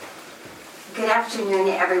Good afternoon,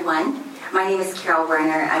 everyone. My name is Carol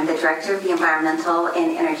Werner. I'm the Director of the Environmental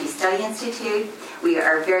and Energy Study Institute. We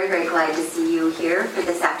are very, very glad to see you here for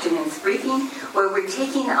this afternoon's briefing, where we're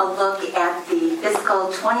taking a look at the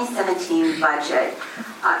fiscal 2017 budget,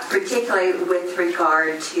 particularly with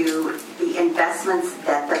regard to the investments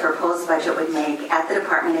that the proposed budget would make at the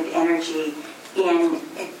Department of Energy in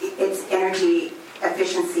its energy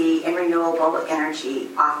efficiency and renewable energy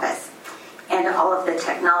office, and all of the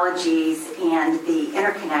technologies and the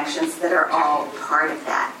interconnections that are all part of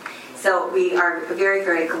that. So we are very,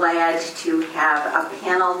 very glad to have a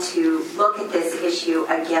panel to look at this issue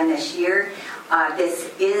again this year.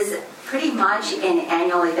 This is pretty much an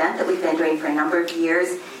annual event that we've been doing for a number of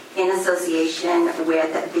years in association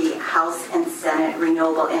with the House and Senate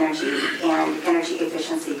Renewable Energy and Energy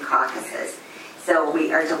Efficiency Caucuses. So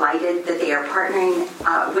we are delighted that they are partnering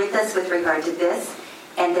with us with regard to this.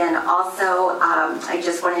 And then also, I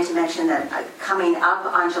just wanted to mention that coming up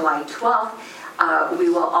on July 12th, we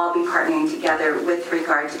will all be partnering together with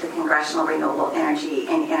regard to the Congressional Renewable Energy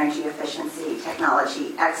and Energy Efficiency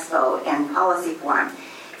Technology Expo and Policy Forum.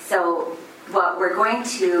 So what we're going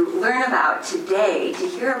to learn about today, to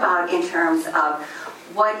hear about in terms of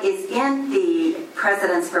what is in the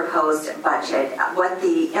President's proposed budget, what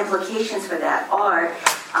the implications for that are,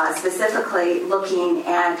 specifically looking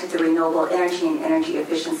at the renewable energy and energy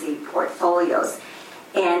efficiency portfolios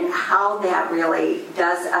and how that really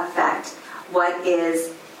does affect what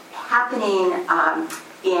is happening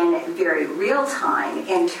in very real time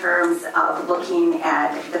in terms of looking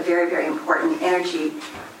at the very, very important energy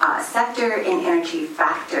sector and energy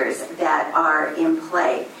factors that are in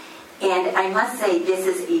play. And I must say this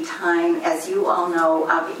is a time, as you all know,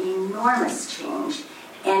 of enormous change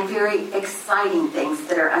and very exciting things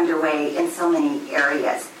that are underway in so many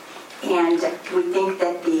areas. And we think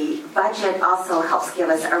that the budget also helps give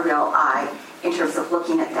us a real eye in terms of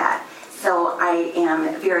looking at that. So I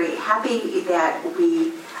am very happy that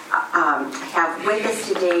we have with us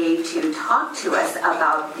today to talk to us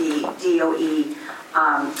about the DOE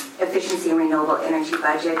Efficiency and Renewable Energy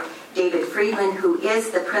Budget, David Friedman, who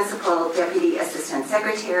is the Principal Deputy Assistant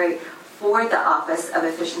Secretary for the Office of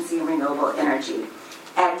Efficiency and Renewable Energy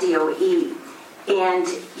at DOE. And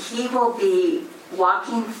he will be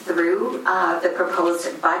walking through the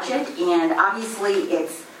proposed budget, and obviously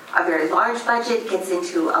it's a very large budget, gets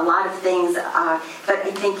into a lot of things, but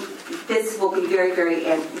I think this will be very, very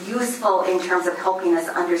useful in terms of helping us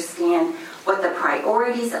understand what the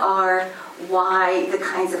priorities are, why the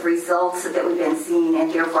kinds of results that we've been seeing,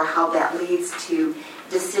 and therefore how that leads to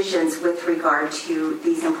decisions with regard to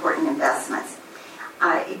these important investments.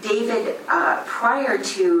 David, prior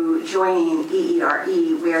to joining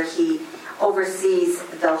EERE, where he oversees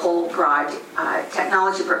the whole broad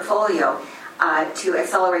technology portfolio to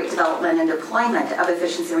accelerate development and deployment of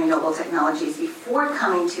efficiency and renewable technologies, before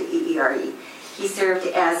coming to EERE, he served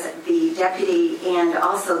as the deputy and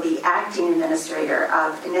also the acting administrator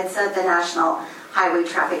of NHTSA, the National Highway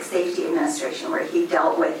Traffic Safety Administration, where he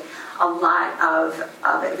dealt with a lot of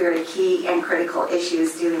very key and critical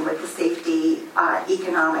issues dealing with the safety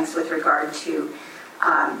economics with regard to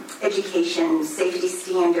education, safety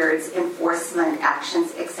standards, enforcement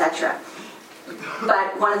actions, etc.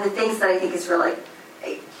 But one of the things that I think is really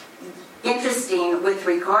interesting with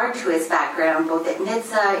regard to his background, both at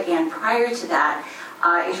NHTSA and prior to that,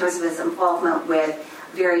 in terms of his involvement with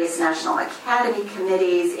various National Academy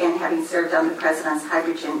committees and having served on the President's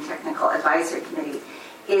Hydrogen Technical Advisory Committee,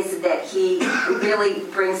 is that he really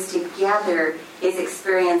brings together his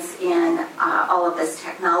experience in all of this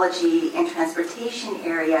technology and transportation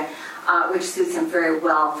area, which suits him very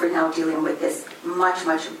well for now dealing with this much,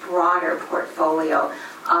 much broader portfolio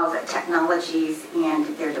of technologies and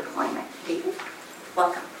their deployment. David,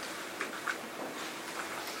 welcome.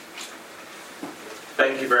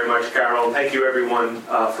 Thank you very much, Carol. Thank you, everyone,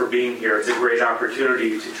 for being here. It's a great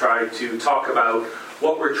opportunity to try to talk about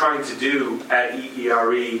what we're trying to do at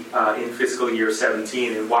EERE in fiscal year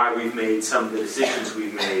 17 and why we've made some of the decisions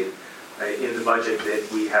we've made in the budget that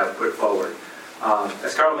we have put forward.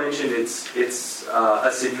 As Carol mentioned, it's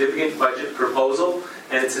a significant budget proposal,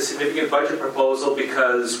 and it's a significant budget proposal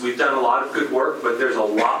because we've done a lot of good work, but there's a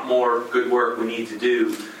lot more good work we need to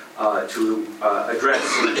do to address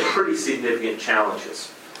some pretty significant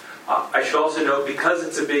challenges. I should also note, because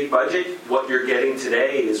it's a big budget, what you're getting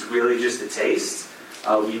today is really just a taste.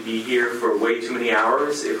 We'd be here for way too many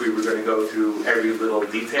hours if we were going to go through every little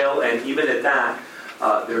detail, and even at that,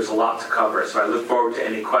 there's a lot to cover. So I look forward to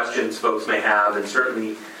any questions folks may have, and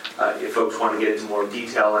certainly if folks want to get into more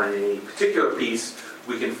detail on any particular piece,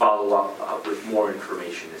 we can follow up with more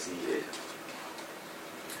information as needed.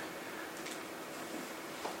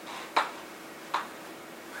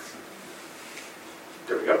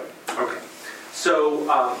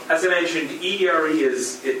 as I mentioned, EERE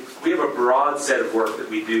we have a broad set of work that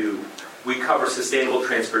we do. We cover sustainable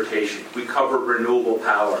transportation. We cover renewable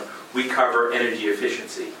power. We cover energy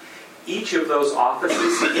efficiency. Each of those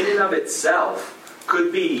offices, in and of itself,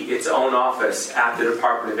 could be its own office at the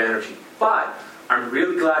Department of Energy. But I'm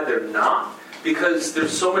really glad they're not, because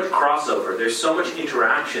there's so much crossover. There's so much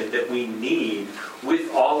interaction that we need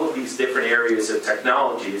with all of these different areas of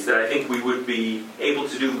technologies that I think we would be able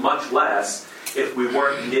to do much less if we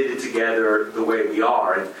weren't knitted together the way we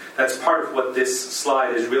are. And that's part of what this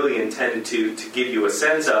slide is really intended to give you a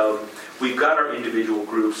sense of. We've got our individual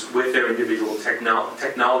groups with their individual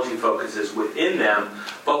technology focuses within them,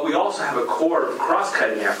 but we also have a core of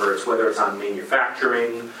cross-cutting efforts, whether it's on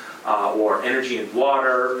manufacturing or energy and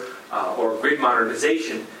water or grid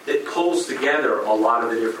modernization, that pulls together a lot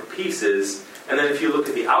of the different pieces. And then if you look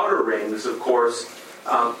at the outer rings, of course,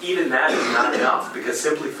 even that is not enough, because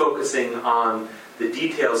simply focusing on the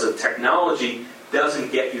details of technology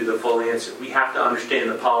doesn't get you the full answer. We have to understand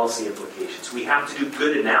the policy implications. We have to do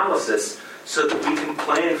good analysis so that we can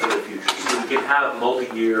plan for the future, so we can have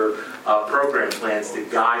multi-year program plans to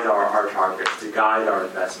guide our targets, to guide our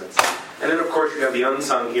investments. And then, of course, you have the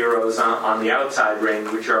unsung heroes on the outside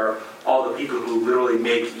ring, which are all the people who literally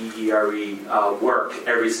make EERE work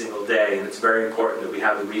every single day. And it's very important that we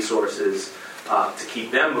have the resources to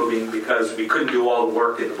keep them moving, because we couldn't do all the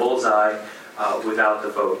work in the bullseye without the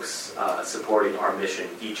folks supporting our mission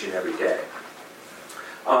each and every day.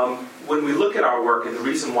 When we look at our work, and the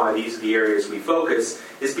reason why these are the areas we focus,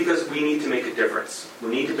 is because we need to make a difference. We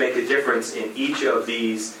need to make a difference in each of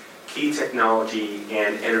these key technology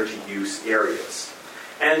and energy use areas.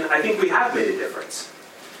 And I think we have made a difference.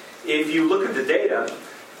 If you look at the data,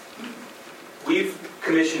 we've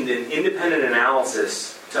commissioned an independent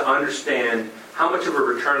analysis to understand how much of a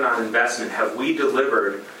return on investment have we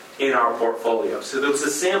delivered in our portfolio. So there was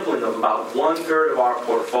a sampling of about 1/3 of our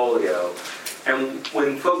portfolio. And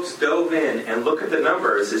when folks dove in and look at the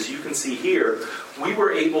numbers, as you can see here, we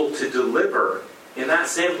were able to deliver in that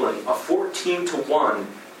sampling a 14-to-1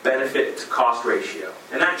 benefit to cost ratio.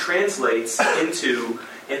 And that translates into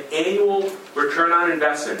an annual return on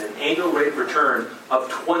investment, an annual rate of return of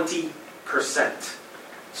 20%.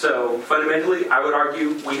 So fundamentally, I would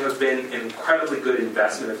argue we have been an incredibly good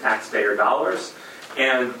investment of taxpayer dollars,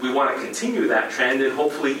 and we want to continue that trend and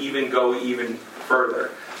hopefully even go even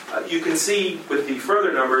further. You can see with the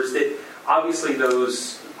further numbers that obviously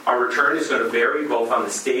our return is going to vary both on the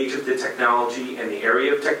stage of the technology and the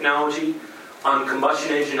area of technology. On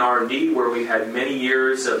combustion engine R&D, where we've had many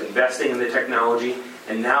years of investing in the technology,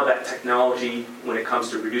 and now that technology, when it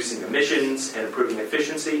comes to reducing emissions and improving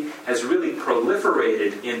efficiency, has really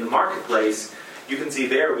proliferated in the marketplace. You can see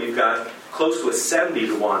there we've got close to a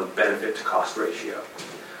 70-to-1 benefit to cost ratio.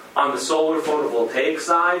 On the solar photovoltaic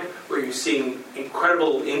side, where you're seeing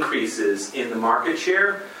incredible increases in the market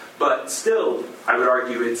share, but still, I would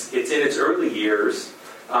argue it's in its early years.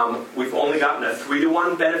 We've only gotten a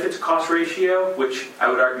 3-to-1 benefit to cost ratio, which I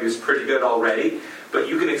would argue is pretty good already. But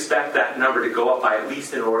you can expect that number to go up by at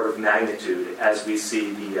least an order of magnitude as we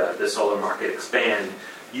see the solar market expand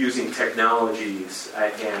using technologies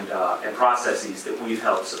and processes that we've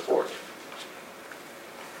helped support.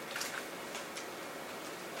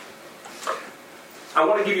 I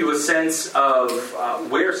want to give you a sense of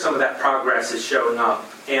where some of that progress is showing up.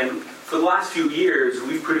 And for the last few years,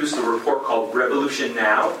 we've produced a report called Revolution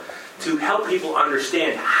Now to help people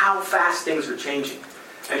understand how fast things are changing.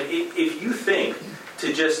 And if you think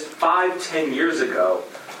to just 5-10 years ago,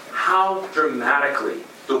 how dramatically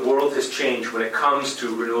the world has changed when it comes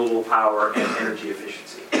to renewable power and energy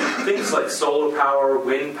efficiency. Things like solar power,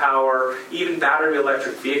 wind power, even battery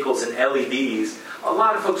electric vehicles and LEDs. A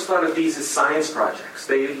lot of folks thought of these as science projects.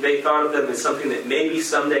 They thought of them as something that maybe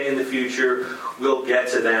someday in the future we'll get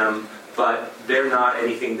to them, but they're not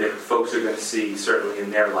anything that folks are going to see, certainly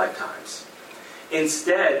in their lifetimes.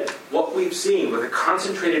 Instead, what we've seen with a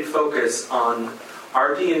concentrated focus on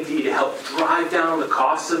RD&D to help drive down the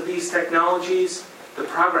costs of these technologies, the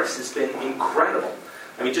progress has been incredible.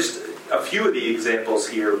 I mean, just a few of the examples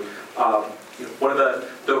here. One of the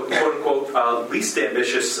quote-unquote least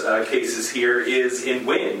ambitious cases here is in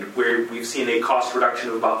wind, where we've seen a cost reduction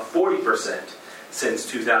of about 40% since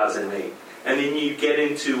 2008. And then you get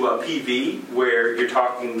into PV, where you're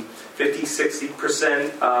talking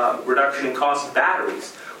 50-60% reduction in cost of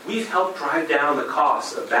batteries. We've helped drive down the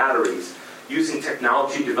cost of batteries using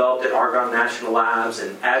technology developed at Argonne National Labs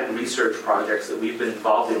and ag research projects that we've been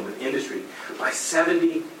involved in with industry by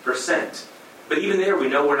 70%. But even there, we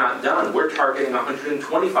know we're not done. We're targeting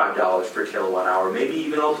 $125 per kilowatt hour, maybe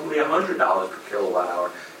even ultimately $100 per kilowatt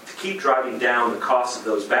hour, to keep driving down the cost of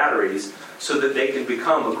those batteries so that they can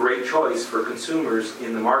become a great choice for consumers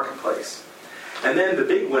in the marketplace. And then the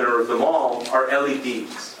big winner of them all are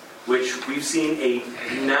LEDs, which we've seen a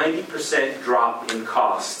 90% drop in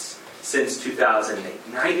costs since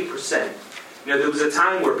 2008. 90%. There was a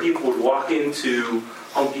time where people would walk into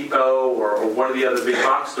Home Depot or one of the other big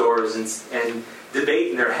box stores and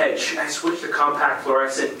debate in their head, should I switch to compact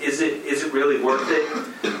fluorescent? Is it really worth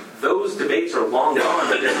it? Those debates are long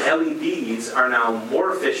gone because LEDs are now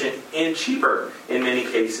more efficient and cheaper in many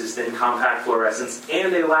cases than compact fluorescents,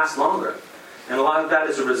 and they last longer. And a lot of that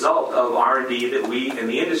is a result of R&D that we in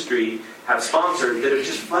the industry have sponsored that have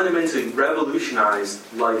just fundamentally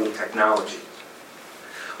revolutionized lighting technology.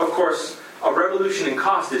 Of course, a revolution in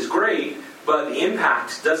cost is great, but the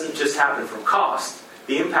impact doesn't just happen from cost.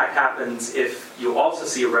 The impact happens if you also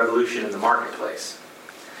see a revolution in the marketplace.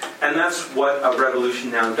 And that's what a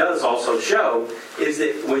revolution now does also show, is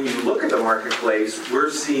that when you look at the marketplace, we're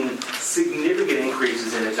seeing significant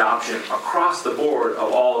increases in adoption across the board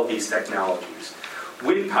of all of these technologies.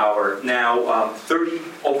 Wind power now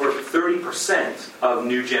over 30% of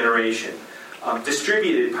new generation.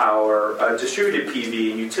 Distributed power, distributed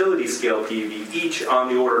PV and utility scale PV, each on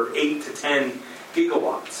the order of 8 to 10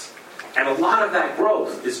 gigawatts. And a lot of that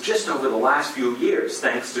growth is just over the last few years,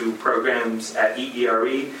 thanks to programs at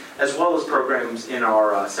EERE, as well as programs in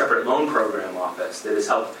our separate loan program office that has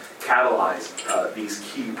helped catalyze these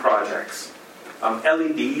key projects.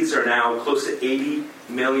 LEDs are now close to $80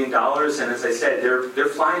 million, and as I said, they're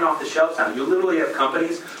flying off the shelves now. You literally have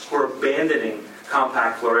companies who are abandoning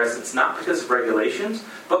compact fluorescents, not because of regulations,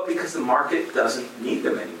 but because the market doesn't need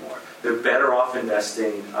them anymore. They're better off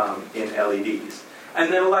investing in LEDs.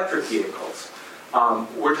 And then electric vehicles.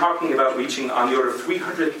 We're talking about reaching on the order of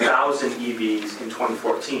 300,000 EVs in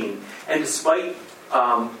 2014. And despite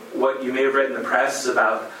what you may have read in the press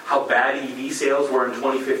about how bad EV sales were in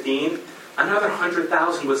 2015, another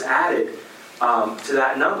 100,000 was added to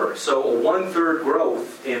that number. So a one-third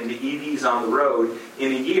growth in the EVs on the road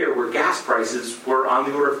in a year where gas prices were on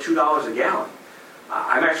the order of $2 a gallon.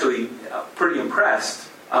 I'm actually pretty impressed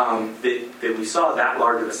that we saw that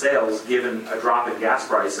large of a sales given a drop in gas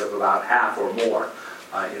price of about half or more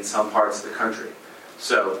in some parts of the country.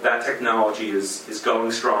 So that technology is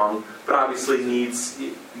going strong, but obviously needs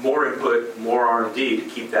more input, more R&D to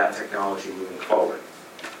keep that technology moving forward.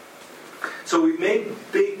 So we've made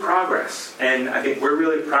big progress, and I think we're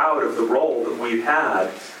really proud of the role that we've had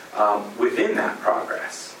within that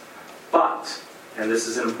progress. But, and this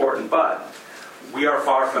is an important but, we are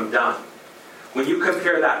far from done. When you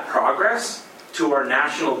compare that progress to our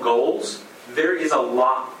national goals, there is a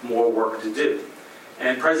lot more work to do.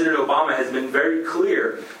 And President Obama has been very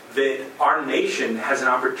clear that our nation has an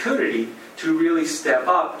opportunity to really step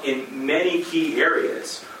up in many key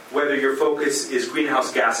areas, whether your focus is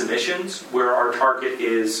greenhouse gas emissions, where our target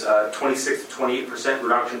is 26 to 28%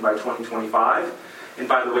 reduction by 2025, and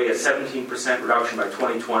by the way, a 17% reduction by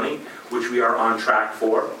 2020, which we are on track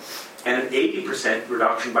for, and an 80%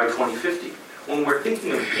 reduction by 2050. When we're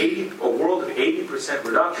thinking of a world of 80%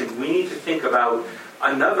 reduction, we need to think about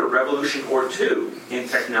another revolution or two in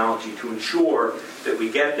technology to ensure that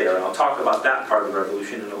we get there. And I'll talk about that part of the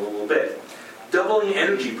revolution in a little bit. Doubling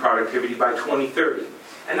energy productivity by 2030.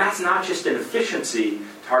 And that's not just an efficiency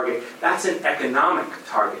target, that's an economic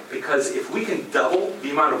target. Because if we can double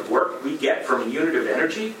the amount of work we get from a unit of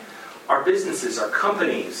energy, our businesses, our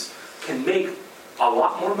companies can make a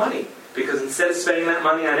lot more money. Because instead of spending that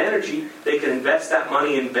money on energy, they can invest that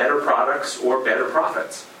money in better products or better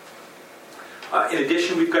profits. In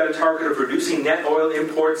addition, we've got a target of reducing net oil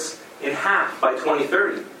imports in half by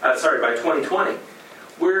 2020.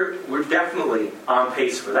 We're definitely on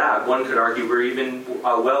pace for that. One could argue we're even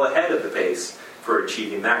well ahead of the pace for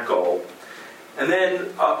achieving that goal. And then,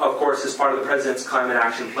 of course, as part of the President's Climate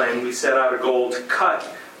Action Plan, we set out a goal to cut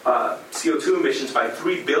CO2 emissions by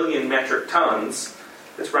 3 billion metric tons.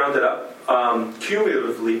 That's rounded up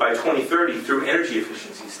cumulatively by 2030 through energy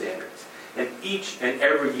efficiency standards. And each and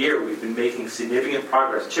every year we've been making significant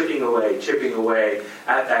progress, chipping away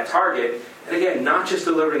at that target. And again, not just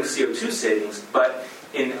delivering CO2 savings, but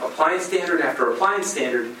in appliance standard after appliance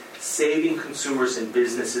standard, saving consumers and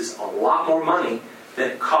businesses a lot more money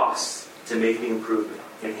than it costs to make the improvement,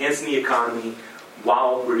 enhancing the economy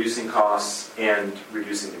while reducing costs and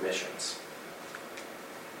reducing emissions.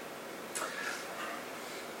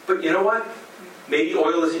 But you know what? Maybe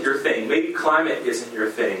oil isn't your thing. Maybe climate isn't your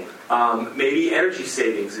thing. Maybe energy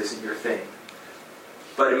savings isn't your thing.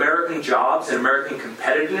 But American jobs and American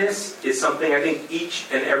competitiveness is something I think each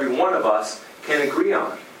and every one of us can agree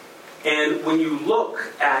on. And when you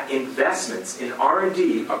look at investments in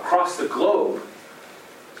R&D across the globe,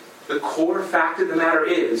 the core fact of the matter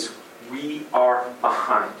is we are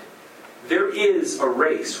behind. There is a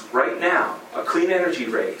race right now, a clean energy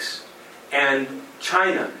race, and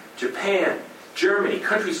China, Japan, Germany,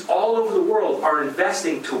 countries all over the world are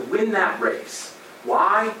investing to win that race.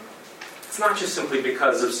 Why? It's not just simply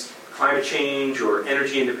because of climate change or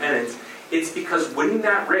energy independence. It's because winning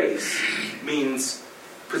that race means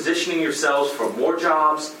positioning yourselves for more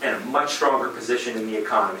jobs and a much stronger position in the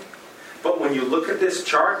economy. But when you look at this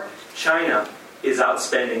chart, China is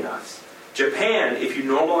outspending us. Japan, if you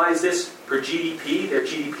normalize this per GDP, their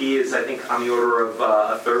GDP is, I think, on the order of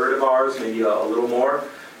a third of ours, maybe a little more.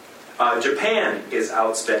 Japan is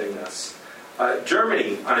outspending us.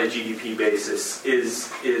 Germany, on a GDP basis,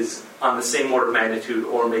 is on the same order of magnitude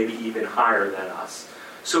or maybe even higher than us.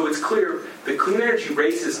 So it's clear the clean energy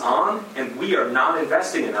race is on, and we are not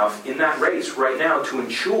investing enough in that race right now to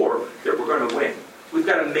ensure that we're going to win. We've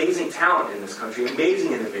got amazing talent in this country,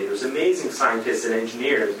 amazing innovators, amazing scientists and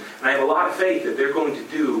engineers, and I have a lot of faith that they're going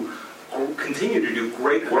to continue to do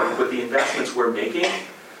great work with the investments we're making,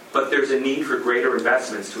 but there's a need for greater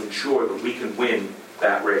investments to ensure that we can win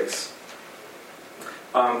that race.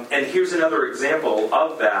 And here's another example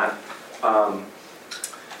of that.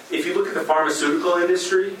 If you look at the pharmaceutical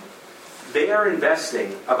industry, they are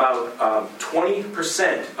investing about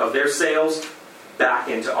 20% of their sales back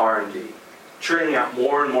into R&D, churning out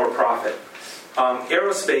more and more profit.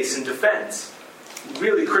 Aerospace and defense,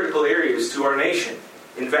 really critical areas to our nation,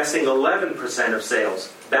 investing 11% of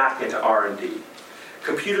sales back into R&D.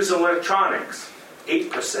 Computers and electronics,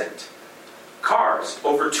 8%. Cars,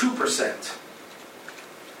 over 2%.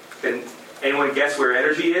 Can anyone guess where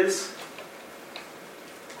energy is?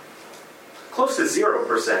 Close to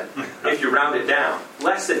 0% if you round it down.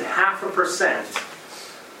 Less than 0.5%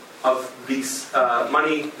 of the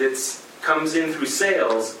money that comes in through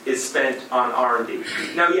sales is spent on R&D.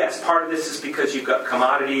 Now, yes, part of this is because you've got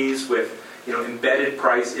commodities with embedded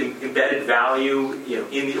price, embedded value,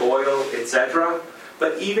 in the oil, etc.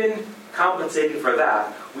 But even compensating for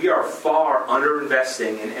that, we are far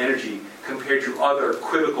underinvesting in energy compared to other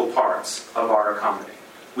critical parts of our economy.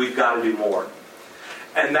 We've got to do more.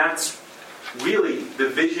 And that's really the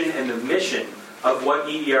vision and the mission of what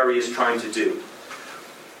EERE is trying to do.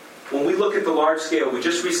 When we look at the large scale, we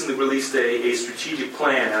just recently released a strategic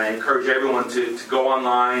plan, and I encourage everyone to go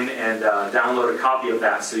online and download a copy of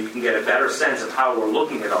that so you can get a better sense of how we're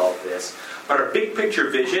looking at all of this. But our big picture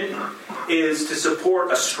vision is to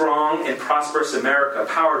support a strong and prosperous America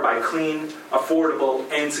powered by clean, affordable,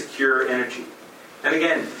 and secure energy. And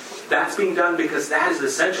again, that's being done because that is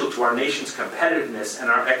essential to our nation's competitiveness and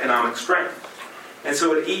our economic strength. And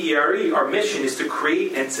so at EERE, our mission is to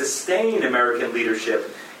create and sustain American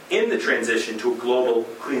leadership in the transition to a global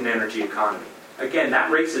clean energy economy. Again,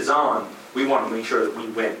 that race is on. We want to make sure that we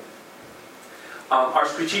win. Our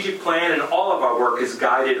strategic plan and all of our work is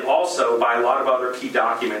guided also by a lot of other key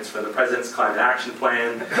documents from the President's Climate Action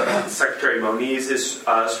Plan, Secretary Moniz's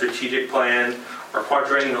strategic plan, our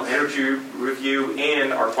Quadrennial Energy Review,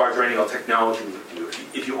 and our Quadrennial Technology Review.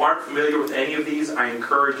 If you aren't familiar with any of these, I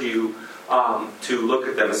encourage you to look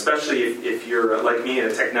at them, especially if you're like me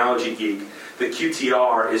and a technology geek. The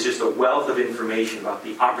QTR is just a wealth of information about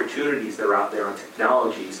the opportunities that are out there on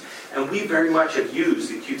technologies. And we very much have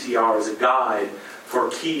used the QTR as a guide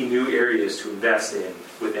for key new areas to invest in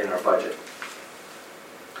within our budget.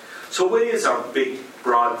 So what is our big,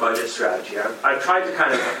 broad budget strategy? I've tried to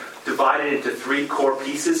kind of divide it into three core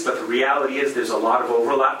pieces, but the reality is there's a lot of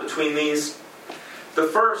overlap between these. The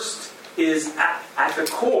first is at the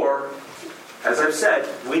core, as I've said,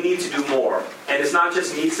 we need to do more. And it's not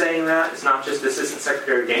just me saying that. It's not just Assistant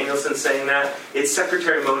Secretary Danielson saying that. It's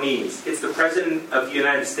Secretary Moniz. It's the President of the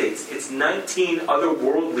United States. It's 19 other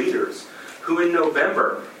world leaders who in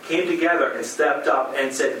November came together and stepped up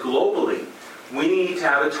and said globally, we need to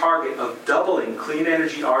have a target of doubling clean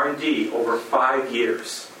energy R&D over 5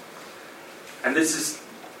 years. And this is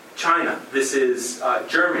China. This is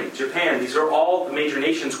Germany, Japan. These are all the major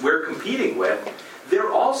nations we're competing with.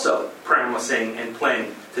 They're also promising and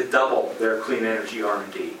planning to double their clean energy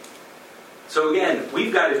R&D. So again,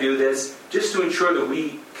 we've got to do this just to ensure that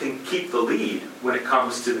we can keep the lead when it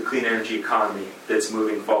comes to the clean energy economy that's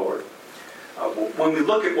moving forward. When we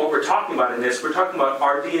look at what we're talking about in this, we're talking about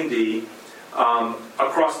RD&D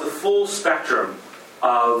across the full spectrum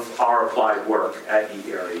of our applied work at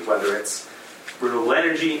EERE, whether it's renewable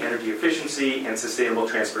energy, energy efficiency, and sustainable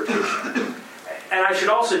transportation. And I should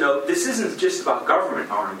also note, this isn't just about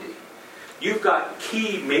government R&D. You've got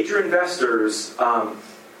key major investors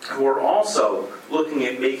who are also looking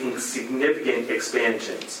at making significant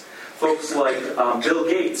expansions. Folks like Bill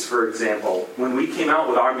Gates, for example, when we came out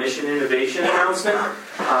with our mission innovation announcement,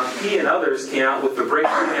 he and others came out with the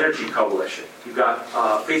Breakthrough Energy Coalition. You've got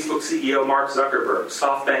Facebook CEO Mark Zuckerberg,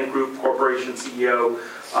 SoftBank Group Corporation CEO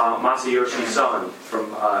Masayoshi Son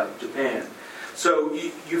from Japan. So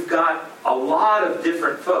you've got a lot of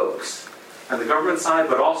different folks on the government side,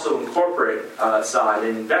 but also in corporate side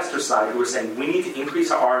and investor side, who are saying we need to increase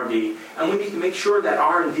our R&D, and we need to make sure that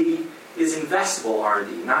R&D is investable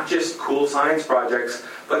R&D, not just cool science projects,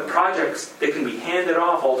 but projects that can be handed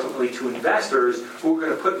off ultimately to investors who are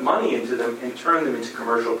going to put money into them and turn them into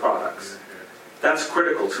commercial products. That's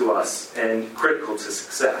critical to us and critical to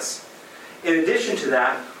success. In addition to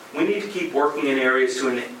that, we need to keep working in areas to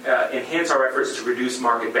enhance our efforts to reduce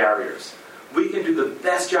market barriers. We can do the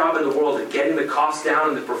best job in the world at getting the cost down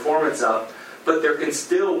and the performance up, but there can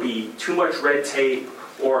still be too much red tape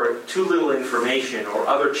or too little information or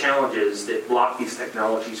other challenges that block these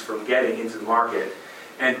technologies from getting into the market,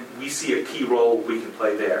 and we see a key role we can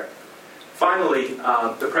play there. Finally,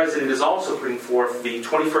 the President is also putting forth the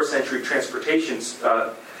 21st Century Transportation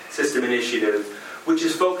System Initiative, which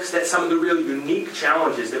is focused at some of the really unique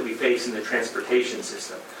challenges that we face in the transportation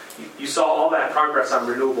system. You saw all that progress on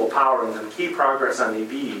renewable power and some key progress on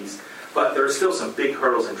EVs, but there are still some big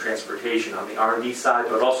hurdles in transportation on the R&D side,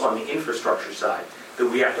 but also on the infrastructure side that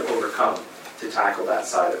we have to overcome to tackle that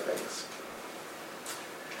side of things.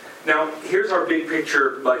 Now, here's our big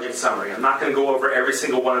picture budget summary. I'm not going to go over every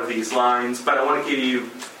single one of these lines, but I want to give you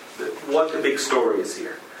what the big story is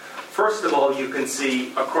here. First of all, you can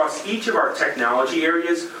see across each of our technology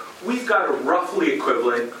areas, we've got a roughly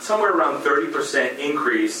equivalent, somewhere around 30%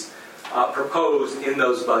 increase proposed in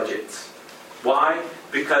those budgets. Why?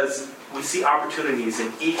 Because we see opportunities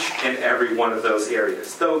in each and every one of those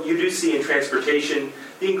areas. Though you do see in transportation,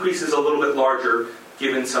 the increase is a little bit larger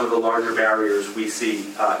given some of the larger barriers we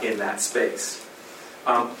see in that space.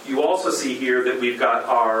 You also see here that we've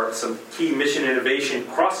got some key mission innovation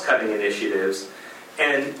cross-cutting initiatives,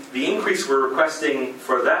 and the increase we're requesting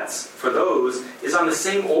for those is on the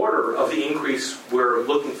same order of the increase we're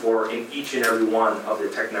looking for in each and every one of the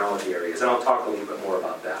technology areas, and I'll talk a little bit more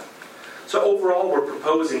about that. So overall, we're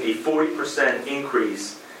proposing a 40%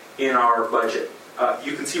 increase in our budget.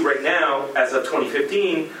 You can see right now, as of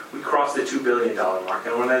 2015, we crossed the $2 billion mark.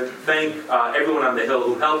 And I want to thank everyone on the Hill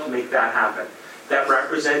who helped make that happen. That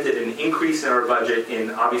represented an increase in our budget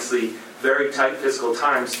in obviously very tight fiscal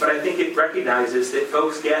times, but I think it recognizes that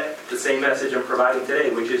folks get the same message I'm providing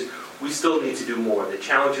today, which is we still need to do more. The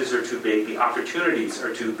challenges are too big, the opportunities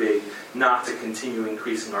are too big not to continue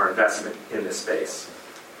increasing our investment in this space.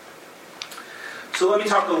 So let me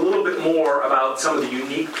talk a little bit more about some of the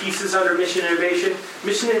unique pieces under mission innovation.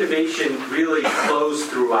 Mission innovation really flows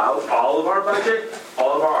throughout all of our budget,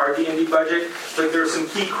 all of our RD&D budget, but there are some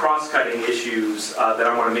key cross-cutting issues that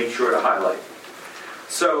I want to make sure to highlight.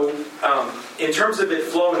 So in terms of it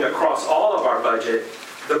flowing across all of our budget,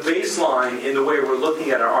 the baseline in the way we're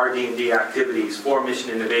looking at our RD&D activities for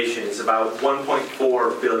mission innovation is about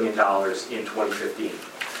 $1.4 billion in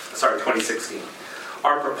 2016.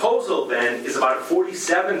 Our proposal then is about a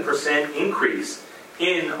 47% increase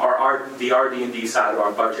in the RD&D side of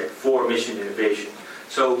our budget for mission innovation.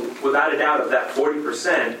 So without a doubt of that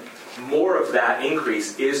 40%, more of that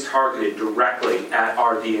increase is targeted directly at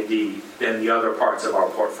RD&D than the other parts of our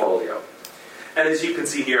portfolio. And as you can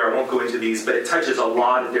see here, I won't go into these, but it touches a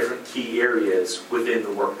lot of different key areas within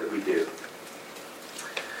the work that we do.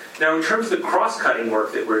 Now, in terms of the cross-cutting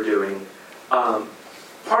work that we're doing,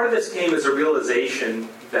 part of this came as a realization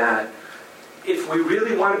that if we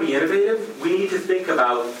really want to be innovative, we need to think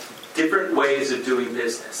about different ways of doing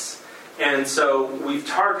business. And so we've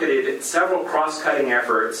targeted several cross-cutting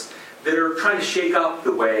efforts that are trying to shake up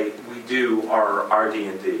the way we do our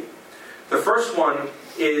RD&D. The first one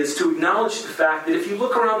is to acknowledge the fact that if you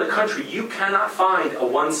look around the country, you cannot find a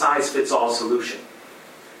one-size-fits-all solution.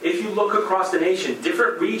 If you look across the nation,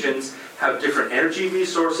 different regions have different energy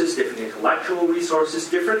resources, different intellectual resources,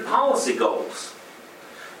 different policy goals.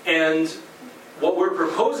 And what we're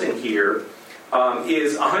proposing here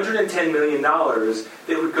is $110 million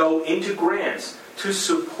that would go into grants to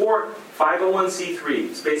support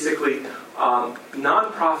 501c3s, basically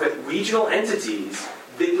nonprofit regional entities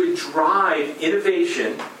that would drive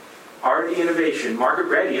innovation, R&D innovation,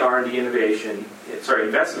 market-ready R&D innovation,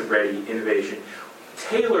 investment-ready innovation,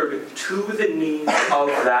 tailored to the needs of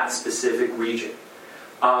that specific region.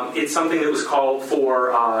 It's something that was called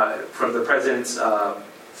for from the President's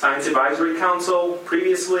Science Advisory Council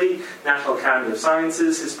previously. National Academy of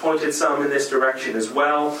Sciences has pointed some in this direction as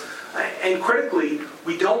well. And critically,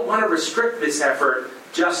 we don't want to restrict this effort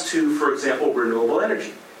just to, for example, renewable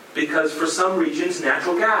energy, because for some regions,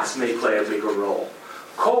 natural gas may play a bigger role.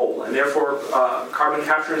 Coal, and therefore carbon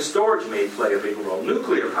capture and storage may play a bigger role.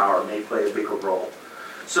 Nuclear power may play a bigger role.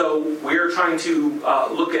 So we're trying to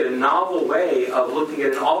look at a novel way of looking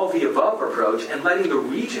at an all-of-the-above approach and letting the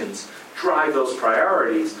regions drive those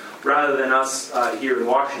priorities rather than us here in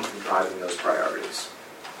Washington driving those priorities.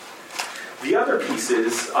 The other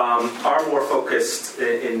pieces are more focused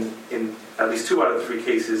in at least 2 out of the 3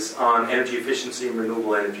 cases on energy efficiency and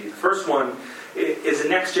renewable energy. The first one is a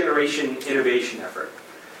next-generation innovation effort.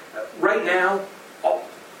 Right now,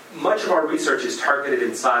 much of our research is targeted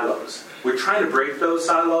in silos. We're trying to break those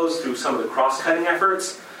silos through some of the cross-cutting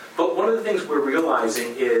efforts, but one of the things we're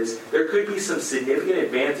realizing is there could be some significant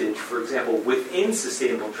advantage, for example, within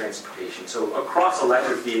sustainable transportation, so across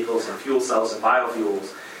electric vehicles and fuel cells and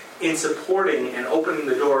biofuels, in supporting and opening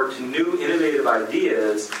the door to new innovative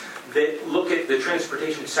ideas that look at the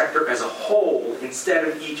transportation sector as a whole instead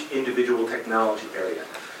of each individual technology area.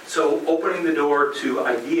 So opening the door to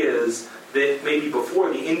ideas that maybe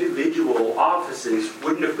before the individual offices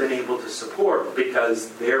wouldn't have been able to support because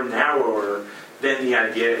they're narrower than the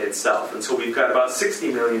idea itself. And so we've got about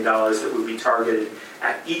 $60 million that would be targeted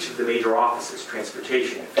at each of the major offices,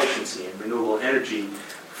 transportation, efficiency, and renewable energy,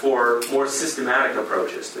 for more systematic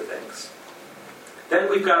approaches to things. Then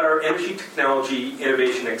we've got our energy technology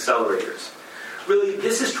innovation accelerators. Really,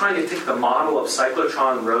 this is trying to take the model of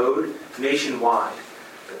Cyclotron Road nationwide.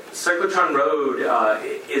 Cyclotron Road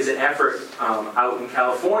is an effort out in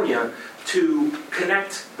California to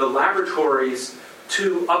connect the laboratories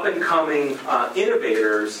to up-and-coming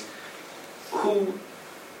innovators who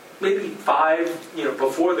maybe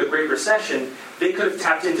before the Great Recession, they could have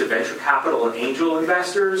tapped into venture capital and angel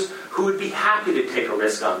investors who would be happy to take a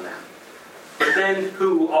risk on them. But then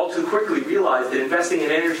who all too quickly realized that investing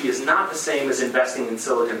in energy is not the same as investing in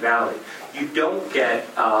Silicon Valley. You don't get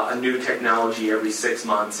a new technology every 6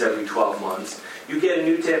 months, every 12 months. You get a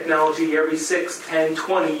new technology every 6, 10,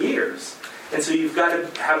 20 years. And so you've got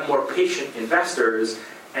to have more patient investors,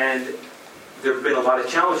 and there have been a lot of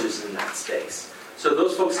challenges in that space. So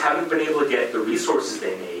those folks haven't been able to get the resources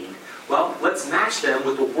they need. Well, let's match them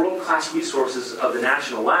with the world-class resources of the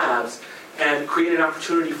national labs and create an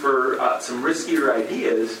opportunity for some riskier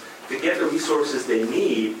ideas to get the resources they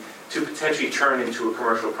need to potentially turn into a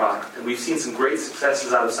commercial product. And we've seen some great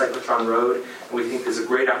successes out of Cyclotron Road, and we think there's a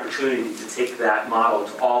great opportunity to take that model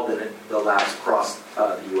to all the labs across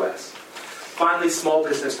the U.S. Finally, small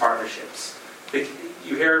business partnerships.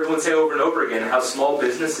 You hear everyone say over and over again how small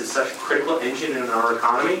business is such a critical engine in our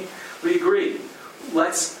economy. We agree.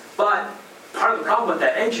 But part of the problem with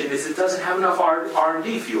that engine is it doesn't have enough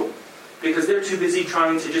R&D fuel, because they're too busy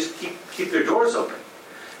trying to just keep their doors open.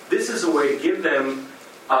 This is a way to give them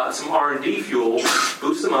some R&D fuel,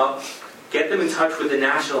 boost them up, get them in touch with the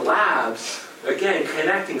national labs, again,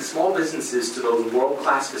 connecting small businesses to those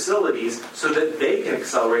world-class facilities so that they can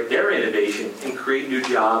accelerate their innovation and create new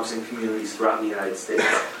jobs in communities throughout the United States.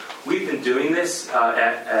 We've been doing this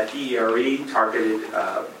at EERE, targeted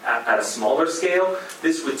at a smaller scale.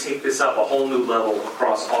 This would take this up a whole new level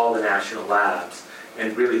across all the national labs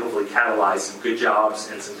and really hopefully catalyze some good jobs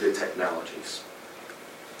and some good technologies.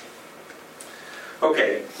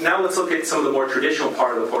 Okay, now let's look at some of the more traditional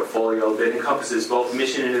part of the portfolio that encompasses both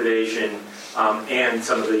mission innovation and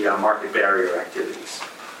some of the market barrier activities.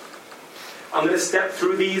 I'm going to step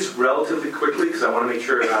through these relatively quickly because I want to make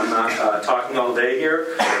sure that I'm not talking all day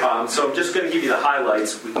here. So I'm just going to give you the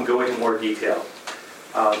highlights. We can go into more detail.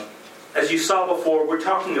 As you saw before, we're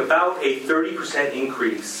talking about a 30%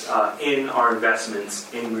 increase in our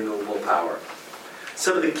investments in renewable power.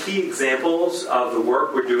 Some of the key examples of the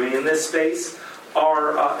work we're doing in this space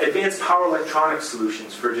are advanced power electronic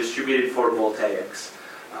solutions for distributed photovoltaics.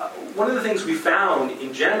 One of the things we found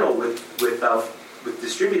in general with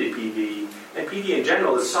distributed PV and PV in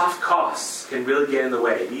general is soft costs can really get in the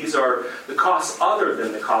way. These are the costs other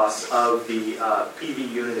than the costs of the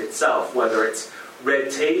PV unit itself, whether it's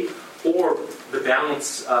red tape or the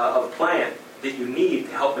balance of plant that you need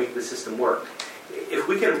to help make the system work. If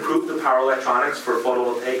we can improve the power electronics for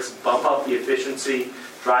photovoltaics, bump up the efficiency,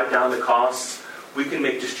 drive down the costs, we can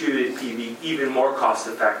make distributed PV even more cost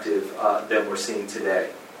effective than we're seeing today.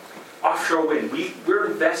 Offshore wind,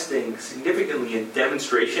 we're investing significantly in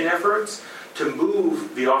demonstration efforts to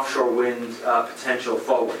move the offshore wind potential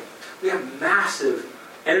forward. We have massive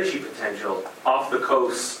energy potential off the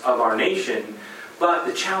coasts of our nation, but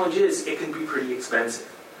the challenge is it can be pretty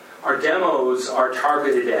expensive. Our demos are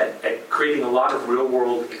targeted at creating a lot of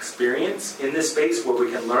real-world experience in this space where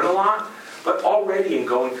we can learn a lot, But already in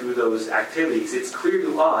going through those activities, it's clear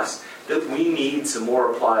to us that we need some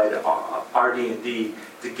more applied RD&D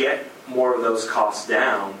to get more of those costs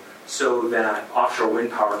down so that offshore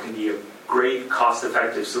wind power can be a great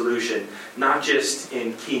cost-effective solution, not just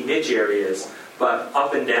in key niche areas, but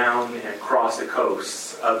up and down and across the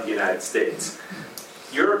coasts of the United States.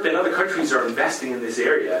 Europe and other countries are investing in this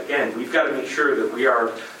area. Again, we've got to make sure that we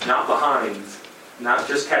are not behind, not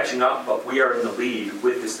just catching up, but we are in the lead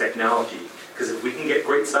with this technology. Because if we can get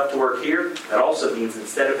great stuff to work here, that also means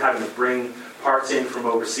instead of having to bring parts in from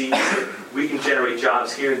overseas, we can generate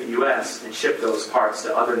jobs here in the U.S. and ship those parts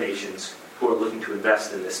to other nations who are looking to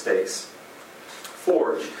invest in this space.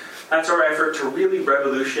 Forge. That's our effort to really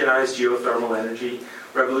revolutionize geothermal energy,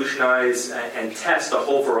 revolutionize and test a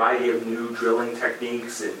whole variety of new drilling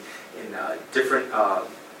techniques in different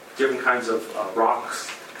kinds of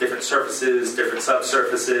rocks, different surfaces, different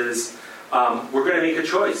subsurfaces. We're going to make a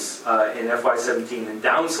choice in FY17 and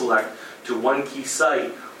down select to one key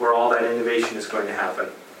site where all that innovation is going to happen.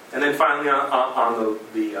 And then finally on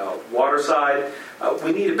the water side,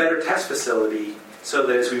 we need a better test facility so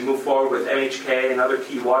that as we move forward with MHK and other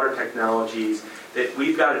key water technologies, that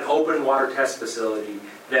we've got an open water test facility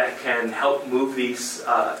that can help move these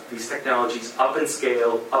technologies up in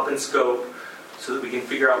scale, up in scope, so that we can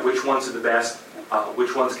figure out which ones are the best,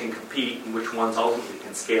 which ones can compete, and which ones ultimately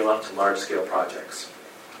can scale up to large-scale projects.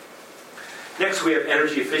 Next, we have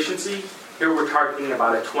energy efficiency. Here we're targeting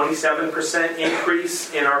about a 27%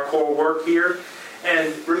 increase in our core work here.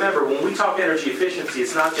 And remember, when we talk energy efficiency,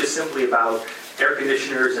 it's not just simply about air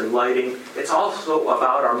conditioners and lighting. It's also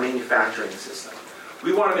about our manufacturing system.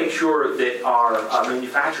 We want to make sure that our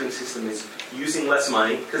manufacturing system is using less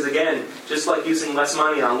money, because again, just like using less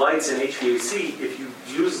money on lights and HVAC, if you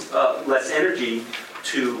use less energy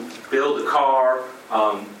to build a car,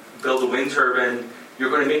 build a wind turbine, you're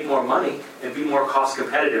going to make more money and be more cost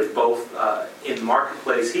competitive, both in the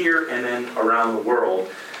marketplace here and then around the world.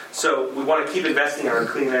 So we want to keep investing in our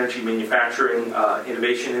clean energy manufacturing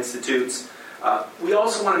innovation institutes. We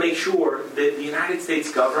also want to make sure that the United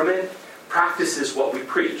States government practices what we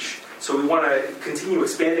preach. So we want to continue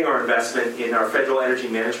expanding our investment in our federal energy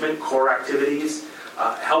management core activities,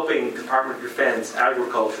 helping Department of Defense,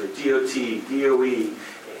 Agriculture, DOT, DOE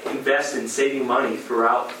invest in saving money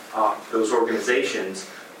throughout those organizations.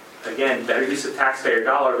 Again, better use of taxpayer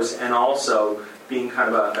dollars, and also being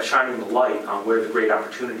kind of a shining the light on where the great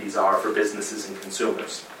opportunities are for businesses and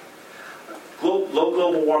consumers. Low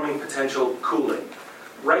global warming potential cooling.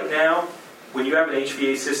 Right now, when you have an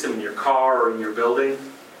HVAC system in your car or in your building,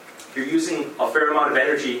 you're using a fair amount of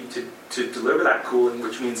energy to deliver that cooling,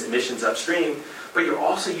 which means emissions upstream, but you're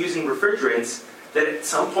also using refrigerants that at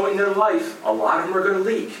some point in their life, a lot of them are going to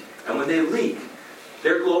leak. And when they leak,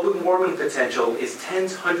 their global warming potential is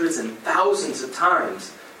tens, hundreds, and thousands of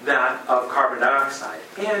times that of carbon dioxide.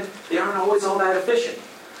 And they aren't always all that efficient.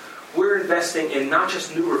 We're investing in not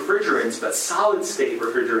just new refrigerants, but solid-state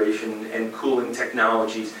refrigeration and cooling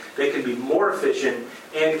technologies that can be more efficient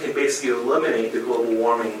and can basically eliminate the global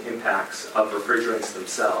warming impacts of refrigerants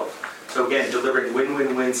themselves. So again, delivering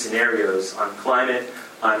win-win-win scenarios on climate,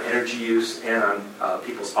 on energy use, and on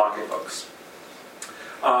people's pocketbooks.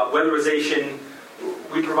 Weatherization,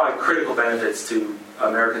 we provide critical benefits to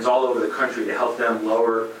Americans all over the country to help them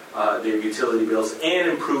lower their utility bills and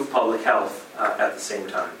improve public health at the same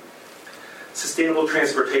time. Sustainable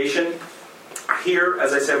transportation. Here,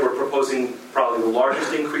 as I said, we're proposing probably the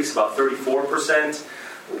largest increase, about 34%.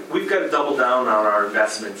 We've got to double down on our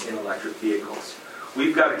investments in electric vehicles.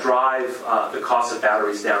 We've got to drive the cost of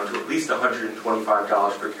batteries down to at least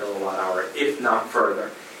 $125 per kilowatt hour, if not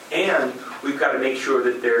further. And we've got to make sure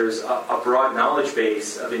that there's a broad knowledge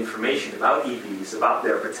base of information about EVs, about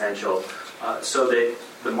their potential, so that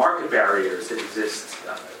the market barriers that exist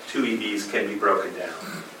to EVs can be broken down.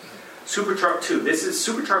 Supertruck 2.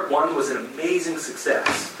 Supertruck 1 was an amazing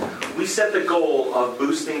success. We set the goal of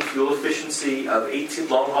boosting fuel efficiency of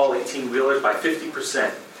long-haul 18-wheelers by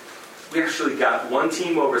 50%. We actually got one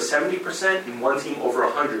team over 70% and one team over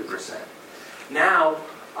 100%. Now,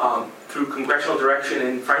 through congressional direction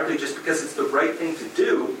and frankly just because it's the right thing to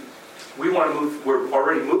do, we're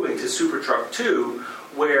already moving to Supertruck 2,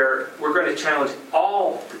 where we're going to challenge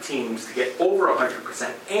all the teams to get over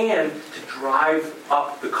 100% and to drive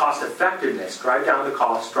up the cost effectiveness, drive down the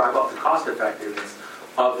cost, drive up the cost effectiveness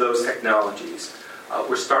of those technologies.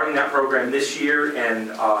 We're starting that program this year, and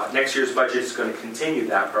next year's budget is going to continue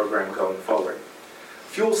that program going forward.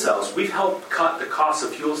 Fuel cells. We've helped cut the cost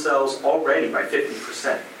of fuel cells already by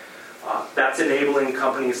 50%. That's enabling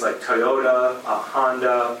companies like Toyota,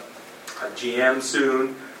 Honda, GM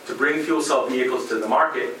soon, to bring fuel cell vehicles to the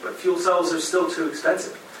market, but fuel cells are still too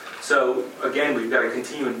expensive. So again, we've got to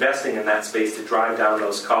continue investing in that space to drive down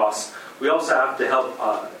those costs. We also have to help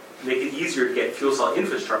make it easier to get fuel cell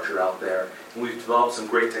infrastructure out there, and we've developed some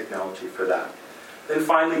great technology for that. Then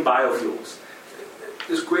finally, biofuels.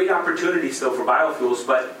 There's great opportunity still for biofuels,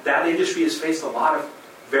 but that industry has faced a lot of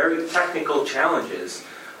very technical challenges,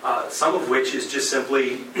 some of which is just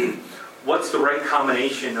simply what's the right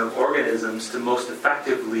combination of organisms to most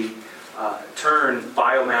effectively turn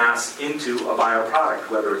biomass into a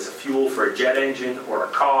bioproduct, whether it's a fuel for a jet engine or a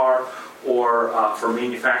car or for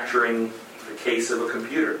manufacturing the case of a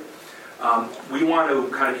computer. We want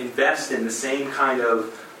to kind of invest in the same kind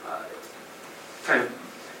of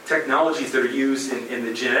technologies that are used in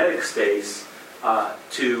the genetic space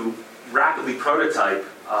to rapidly prototype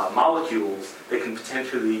molecules that can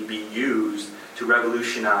potentially be used to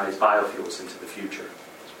revolutionize biofuels into the future.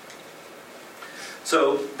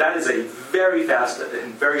 So that is a very fast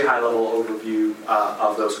and very high-level overview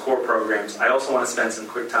of those core programs. I also want to spend some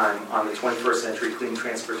quick time on the 21st Century Clean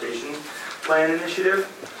Transportation Plan initiative.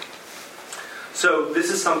 So this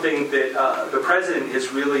is something that the President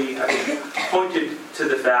has really pointed to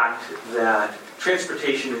the fact that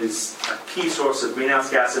transportation is a key source of greenhouse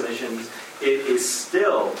gas emissions. It is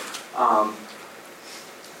still,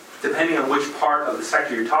 depending on which part of the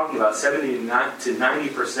sector you're talking about, 70 to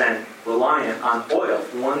 90% reliant on oil,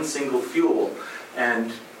 one single fuel.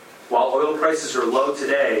 And while oil prices are low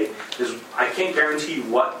today, I can't guarantee you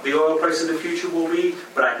what the oil price of the future will be,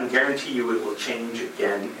 but I can guarantee you it will change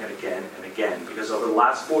again and again and again. Because over the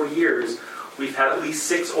last 40 years, we've had at least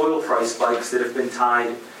 6 oil price spikes that have been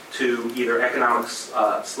tied to either economic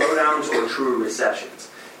slowdowns or true recessions.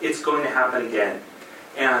 It's going to happen again.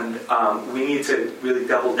 And we need to really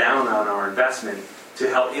double down on our investment to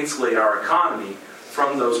help insulate our economy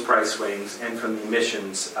from those price swings and from the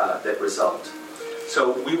emissions that result.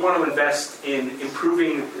 So we want to invest in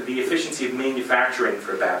improving the efficiency of manufacturing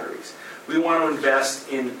for batteries. We want to invest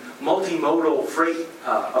in multimodal freight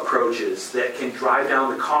approaches that can drive down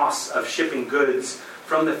the costs of shipping goods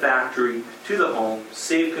from the factory to the home,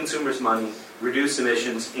 save consumers money, reduce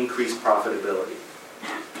emissions, increase profitability.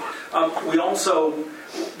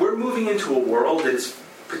 We're moving into a world that is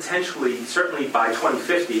potentially, certainly by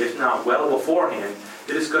 2050, if not well beforehand,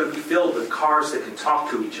 that is going to be filled with cars that can talk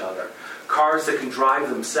to each other, cars that can drive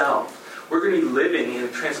themselves. We're going to be living in a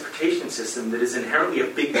transportation system that is inherently a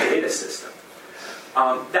big data system.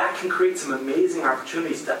 That can create some amazing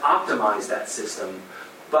opportunities to optimize that system,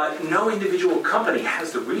 but no individual company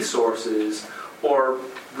has the resources or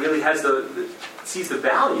really sees the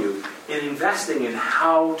value in investing in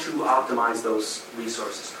how to optimize those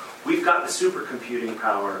resources. We've got the supercomputing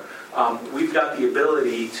power. We've got the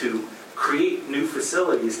ability to create new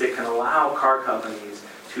facilities that can allow car companies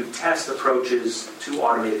to test approaches to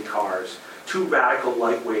automated cars, to radical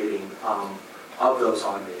lightweighting of those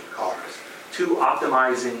automated cars, to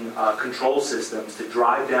optimizing control systems to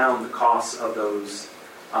drive down the costs of those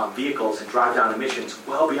vehicles and drive down emissions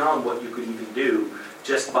well beyond what you could even do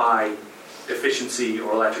just by efficiency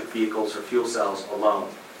or electric vehicles or fuel cells alone.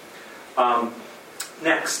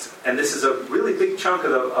 Next, and this is a really big chunk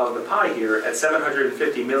of the pie here, at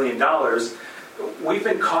 $750 million, we've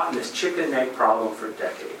been caught in this chicken and egg problem for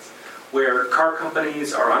decades, where car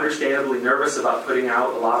companies are understandably nervous about putting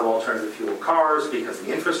out a lot of alternative fuel cars because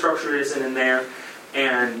the infrastructure isn't in there,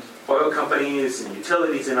 and oil companies and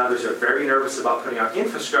utilities and others are very nervous about putting out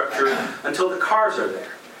infrastructure until the cars are there.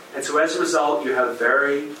 And so as a result, you have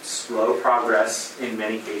very slow progress in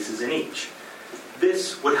many cases in each.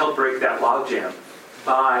 This would help break that logjam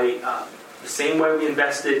by the same way we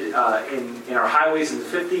invested in our highways in the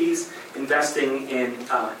 50s, investing in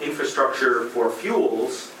infrastructure for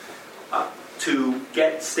fuels to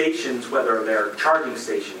get stations, whether they're charging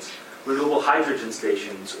stations, renewable hydrogen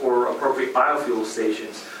stations, or appropriate biofuel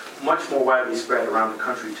stations, much more widely spread around the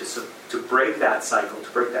country to break that cycle, to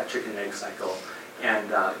break that chicken and egg cycle, and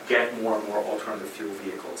get more and more alternative fuel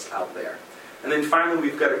vehicles out there. And then finally,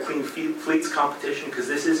 we've got a clean fleets competition, because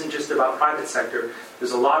this isn't just about private sector.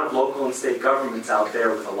 There's a lot of local and state governments out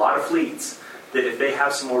there with a lot of fleets that if they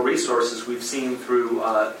have some more resources, we've seen through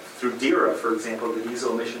DERA, for example, the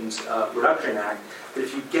Diesel Emissions Reduction Act, that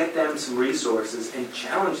if you get them some resources and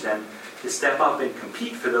challenge them to step up and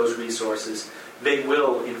compete for those resources, they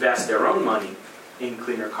will invest their own money in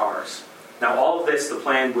cleaner cars. Now, all of this, the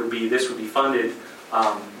plan would be, this would be funded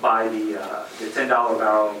by the $10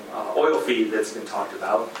 barrel oil fee that's been talked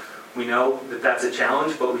about. We know that that's a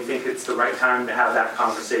challenge, but we think it's the right time to have that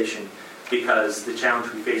conversation because the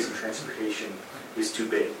challenge we face in transportation is too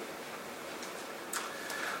big.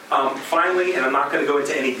 Finally, and I'm not going to go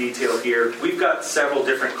into any detail here, we've got several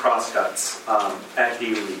different crosscuts at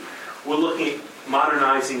DOE. We're looking at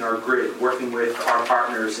modernizing our grid, working with our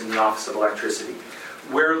partners in the Office of Electricity.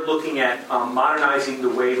 We're looking at modernizing the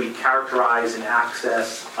way we characterize and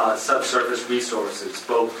access subsurface resources,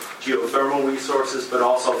 both geothermal resources, but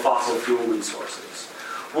also fossil fuel resources.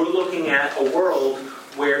 We're looking at a world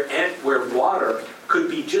where water could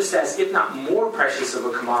be just as, if not more precious of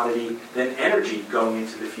a commodity than energy going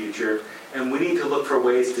into the future. And we need to look for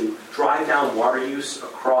ways to drive down water use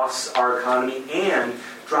across our economy and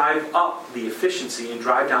drive up the efficiency and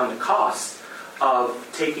drive down the costs of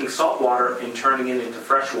taking salt water and turning it into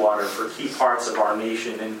fresh water for key parts of our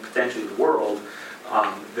nation and potentially the world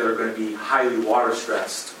that are going to be highly water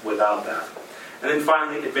stressed without that. And then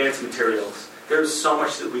finally, advanced materials. There's so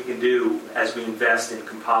much that we can do as we invest in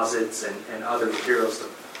composites and other materials to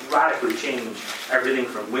radically change everything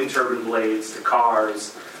from wind turbine blades to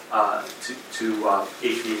cars to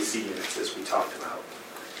HVAC units, as we talked about.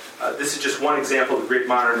 This is just one example of the grid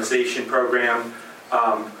modernization program.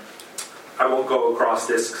 I won't go across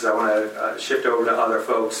this because I want to shift over to other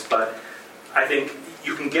folks, but I think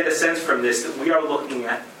you can get a sense from this that we are looking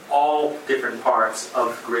at all different parts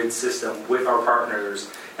of the grid system with our partners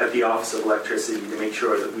at the Office of Electricity to make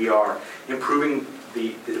sure that we are improving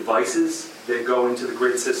the devices that go into the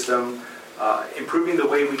grid system, improving the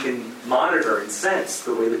way we can monitor and sense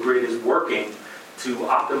the way the grid is working to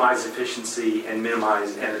optimize efficiency and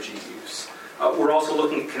minimize energy use. We're also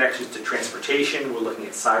looking at connections to transportation. We're looking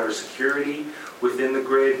at cybersecurity within the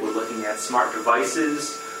grid. We're looking at smart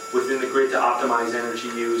devices within the grid to optimize energy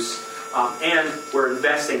use. And we're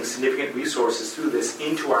investing significant resources through this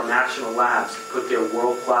into our national labs to put their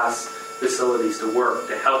world-class facilities to work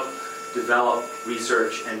to help develop,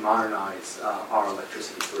 research, and modernize our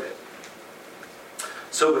electricity grid.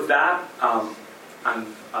 So with that, I'm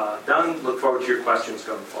done. Look forward to your questions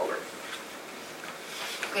going forward.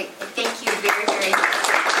 Great. Thank you very, very much.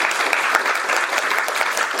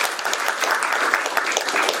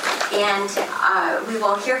 And we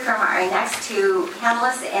will hear from our next two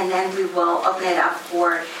panelists, and then we will open it up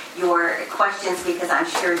for your questions because I'm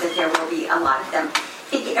sure that there will be a lot of them.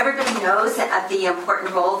 I think everybody knows the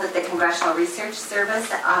important role that the Congressional Research Service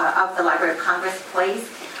of the Library of Congress plays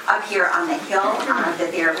up here on the Hill,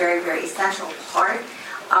 that they are a very, very essential part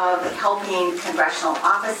of helping congressional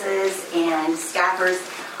offices and staffers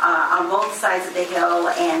on both sides of the Hill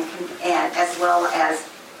and as well as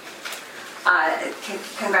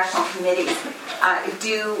congressional committees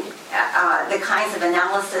do the kinds of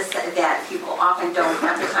analysis that people often don't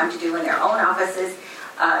have the time to do in their own offices,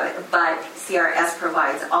 but CRS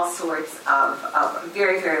provides all sorts of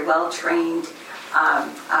very, very well-trained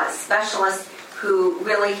specialists who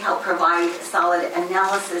really help provide solid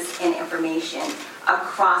analysis and information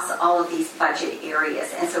across all of these budget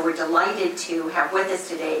areas. And so we're delighted to have with us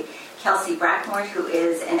today Kelsey Brackmore, who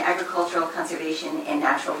is an Agricultural Conservation and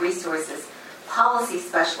Natural Resources Policy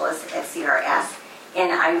Specialist at CRS.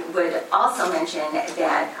 And I would also mention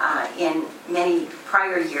that in many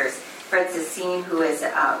prior years, Fred Sassine, who is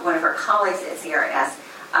one of our colleagues at CRS,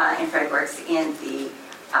 and Fred works in the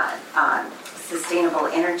sustainable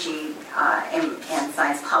energy and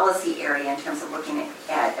science policy area in terms of looking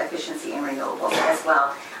at efficiency and renewables as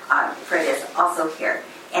well. Fred is also here.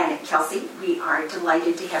 And Kelsey, we are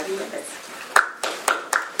delighted to have you with us.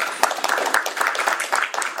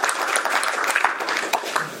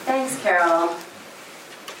 Thanks, Carol.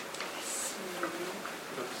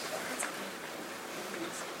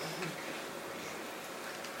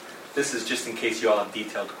 This is just in case you all have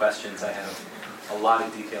detailed questions. I have a lot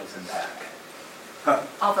of details in back.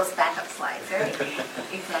 All those backup slides, right?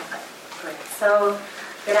 Exactly. Great. So,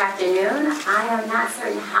 good afternoon. I am not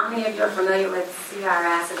certain how many of you are familiar with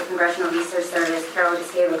CRS, or the Congressional Research Service. Carol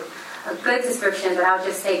just gave a good description, but I'll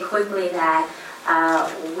just say quickly that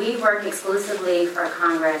we work exclusively for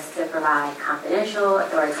Congress to provide confidential,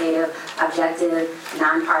 authoritative, objective,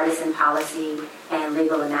 nonpartisan policy and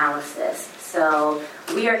legal analysis. So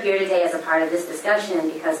we are here today as a part of this discussion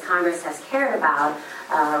because Congress has cared about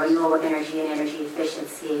renewable energy and energy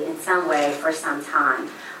efficiency in some way for some time.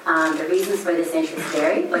 The reasons for this interest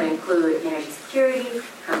vary, but include energy security,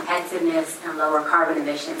 competitiveness, and lower carbon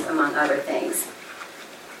emissions, among other things.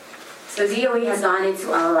 So DOE has gone into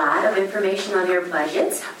a lot of information on their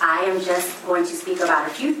budget. I am just going to speak about a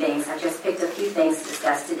few things. I just picked a few things to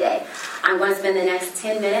discuss today. I'm going to spend the next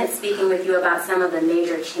 10 minutes speaking with you about some of the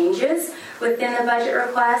major changes within the budget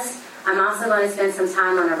request. I'm also going to spend some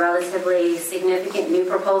time on a relatively significant new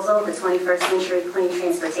proposal, the 21st Century Clean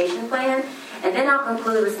Transportation Plan, and then I'll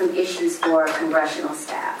conclude with some issues for congressional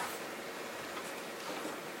staff.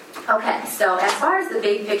 Okay, so as far as the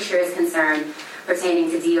big picture is concerned pertaining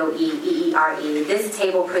to DOE, EERE, this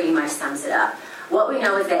table pretty much sums it up. What we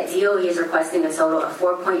know is that DOE is requesting a total of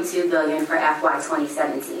 $4.2 billion for FY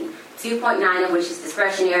 2017, 2.9 of which is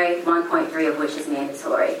discretionary, 1.3 of which is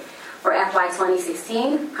mandatory. For FY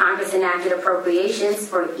 2016, Congress enacted appropriations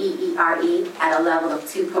for EERE at a level of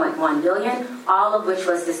 $2.1 billion, all of which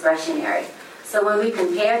was discretionary. So when we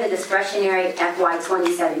compare the discretionary FY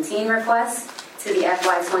 2017 request to the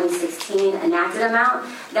FY 2016 enacted amount,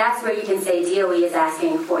 that's where you can say DOE is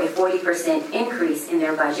asking for a 40% increase in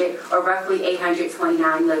their budget, or roughly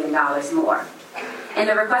 $829 million more. And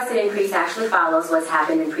the requested increase actually follows what's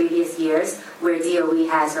happened in previous years, where DOE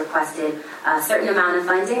has requested a certain amount of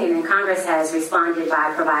funding, and then Congress has responded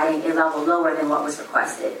by providing a level lower than what was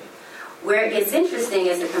requested. Where it's interesting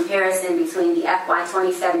is the comparison between the FY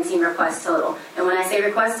 2017 request total. And when I say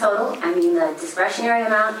request total, I mean the discretionary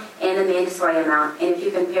amount and the mandatory amount. And if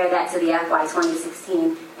you compare that to the FY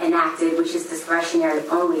 2016 enacted, which is discretionary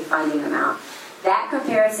only funding amount, that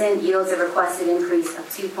comparison yields a requested increase of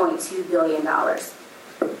 $2.2 billion.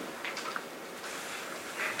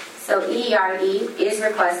 So EERE is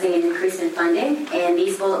requesting an increase in funding, and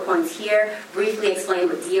these bullet points here briefly explain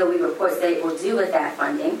what DOE reports that it will do with that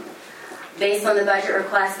funding. Based on the budget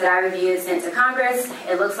request that I reviewed and sent to Congress,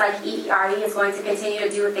 it looks like EERE is going to continue to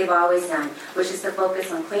do what they've always done, which is to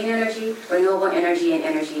focus on clean energy, renewable energy, and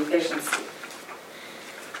energy efficiency.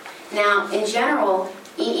 Now, in general,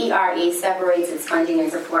 EERE separates its funding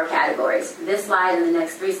into 4 categories. This slide and the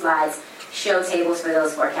next 3 slides show tables for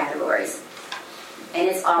those 4 categories. And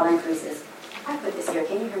it's all increases. I put this here.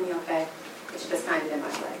 Can you hear me okay? It's just kind of in my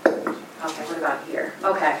way. Okay, what about here?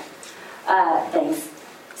 Okay. Thanks.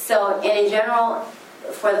 So, and in general,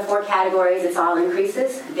 for the 4 categories, it's all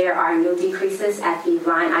increases. There are no decreases at the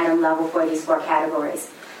line item level for these 4 categories.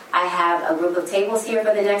 I have a group of tables here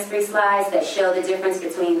for the next 3 slides that show the difference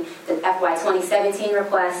between the FY 2017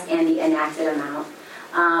 request and the enacted amount.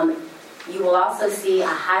 You will also see a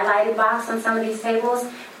highlighted box on some of these tables,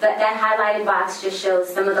 but that highlighted box just shows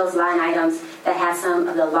some of those line items that have some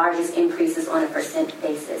of the largest increases on a percentage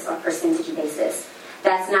basis.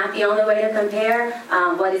 That's not the only way to compare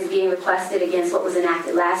what is being requested against what was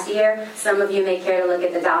enacted last year. Some of you may care to look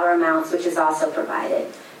at the dollar amounts, which is also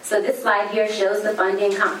provided. So this slide here shows the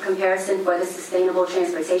funding comparison for the sustainable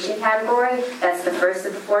transportation category. That's the first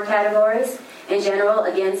of the 4 categories. In general,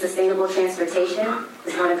 again, sustainable transportation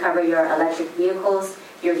is going to cover your electric vehicles,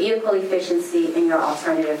 your vehicle efficiency, and your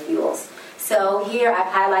alternative fuels. So here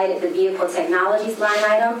I've highlighted the vehicle technologies line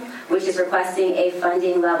item, which is requesting a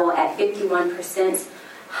funding level at 51%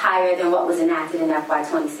 higher than what was enacted in FY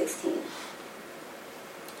 2016.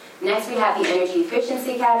 Next, we have the energy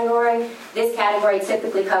efficiency category. This category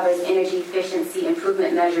typically covers energy efficiency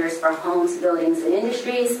improvement measures for homes, buildings, and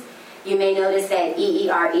industries. You may notice that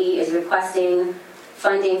EERE is requesting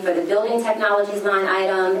funding for the building technologies line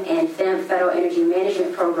item and FEMP, Federal Energy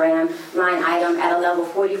Management Program line item at a level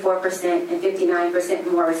 44% and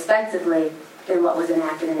 59% more respectively than what was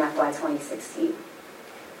enacted in FY 2016.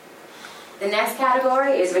 The next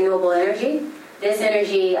category is renewable energy. This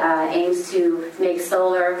energy aims to make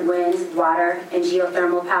solar, wind, water, and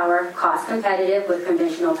geothermal power cost competitive with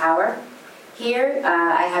conventional power. Here,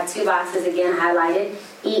 I have 2 boxes again highlighted.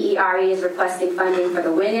 EERE is requesting funding for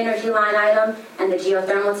the wind energy line item and the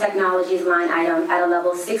geothermal technologies line item at a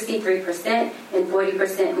level 63% and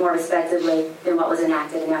 40% more respectively than what was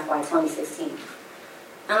enacted in FY 2016.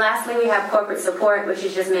 And lastly, we have corporate support, which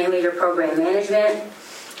is just mainly your program management.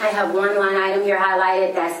 I have 1 line item here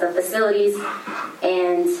highlighted. That's the facilities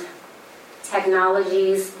and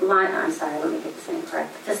technologies line. I'm sorry, let me get this name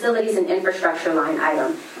correct. Facilities and infrastructure line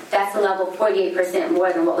item. That's a level 48%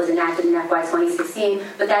 more than what was enacted in FY 2016,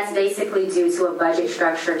 but that's basically due to a budget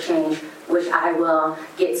structure change, which I will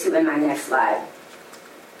get to in my next slide.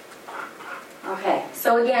 Okay,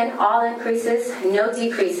 so again, all increases, no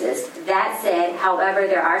decreases. That said, however,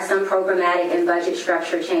 there are some programmatic and budget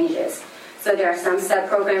structure changes. So there are some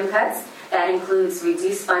sub-program cuts. That includes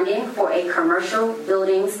reduced funding for a commercial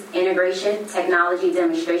buildings integration technology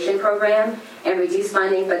demonstration program and reduced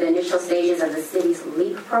funding for the initial stages of the city's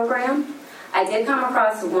LEAP program. I did come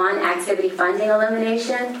across 1 activity funding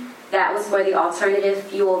elimination. That was for the alternative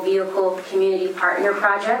fuel vehicle community partner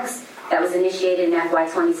projects that was initiated in FY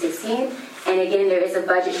 2016. And again, there is a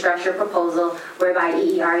budget structure proposal whereby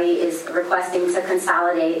EERE is requesting to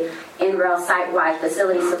consolidate NREL site-wide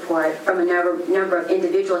facility support from a number of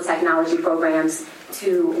individual technology programs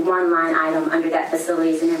to 1 line item under that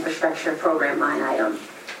facilities and infrastructure program line item.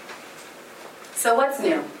 So what's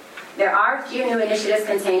new? There are a few new initiatives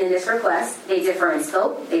contained in this request. They differ in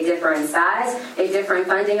scope, they differ in size, they differ in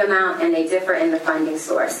funding amount, and they differ in the funding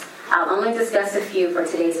source. I'll only discuss a few for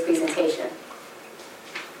today's presentation.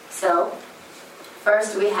 So,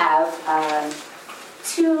 first we have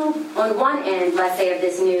two, on one end, let's say, of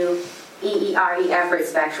this new EERE effort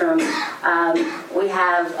spectrum, we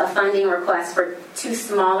have a funding request for two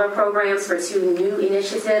smaller programs for two new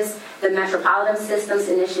initiatives, the Metropolitan Systems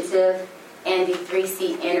Initiative and the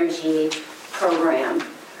 3C Energy Program.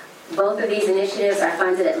 Both of these initiatives are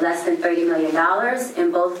funded at less than $30 million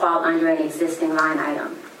and both fall under an existing line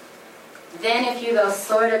item. Then if you go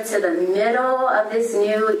sort of to the middle of this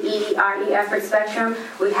new EERE effort spectrum,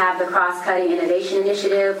 we have the Cross-Cutting Innovation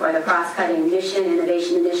Initiative, or the Cross-Cutting Mission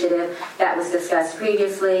Innovation Initiative that was discussed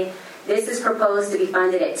previously. This is proposed to be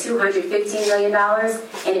funded at $215 million,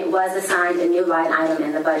 and it was assigned a new line item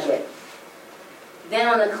in the budget. Then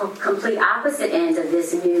on the complete opposite end of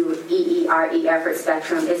this new EERE effort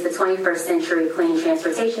spectrum is the 21st Century Clean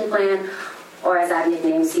Transportation Plan, or as I've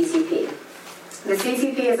nicknamed, CCP. The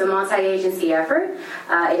CCP is a multi-agency effort.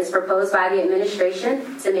 It is proposed by the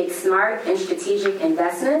administration to make smart and strategic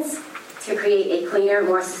investments to create a cleaner,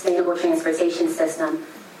 more sustainable transportation system.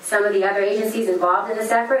 Some of the other agencies involved in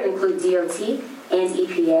this effort include DOT and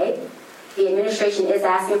EPA. The administration is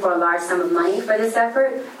asking for a large sum of money for this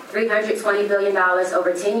effort, $320 billion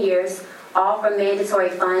over 10 years, all from mandatory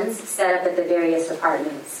funds set up at the various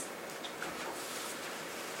departments.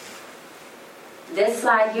 This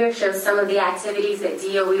slide here shows some of the activities that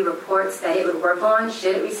DOE reports that it would work on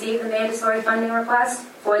should it receive the mandatory funding request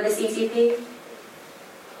for the CCP.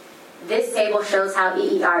 This table shows how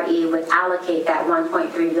EERE would allocate that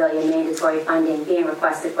 $1.3 billion mandatory funding being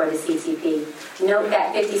requested for the CCP. Note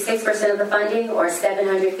that 56% of the funding, or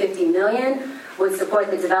 $750 million, would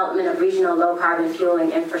support the development of regional low-carbon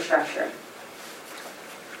fueling infrastructure.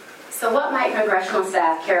 So what might congressional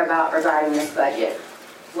staff care about regarding this budget?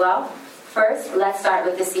 Well, first, let's start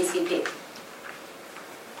with the CCP.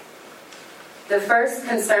 The first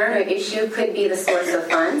concern or issue could be the source of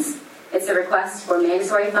funds. It's a request for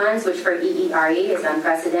mandatory funds, which for EERE is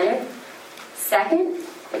unprecedented. Second,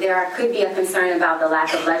 there could be a concern about the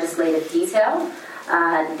lack of legislative detail.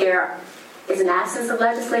 There is an absence of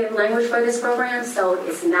legislative language for this program, so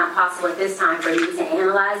it's not possible at this time for me to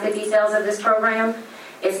analyze the details of this program.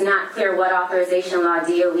 It's not clear what authorization law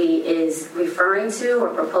DOE is referring to or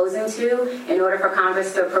proposing to in order for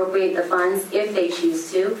Congress to appropriate the funds if they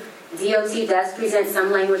choose to. DOT does present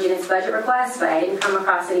some language in its budget request, but I didn't come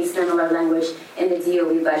across any similar language in the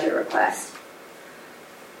DOE budget request.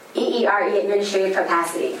 EERE administrative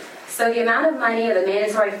capacity. So the amount of money of the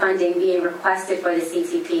mandatory funding being requested for the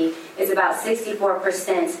CTP is about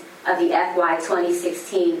 64% of the FY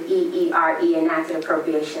 2016 EERE enacted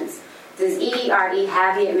appropriations. Does EERE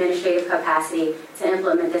have the administrative capacity to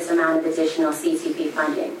implement this amount of additional CTP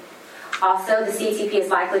funding? Also, the CTP is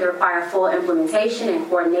likely to require full implementation and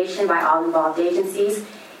coordination by all involved agencies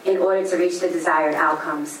in order to reach the desired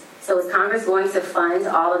outcomes. So is Congress going to fund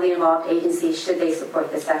all of the involved agencies should they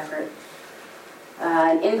support this effort?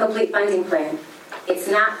 An incomplete funding plan. It's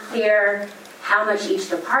not clear how much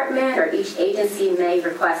each department or each agency may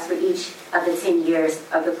request for each of the 10 years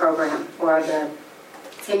of the program or the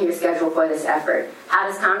 10-year schedule for this effort. How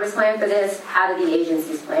does Congress plan for this? How do the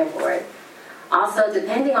agencies plan for it? Also,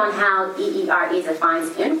 depending on how EERE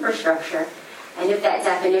defines infrastructure, and if that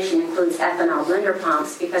definition includes ethanol blender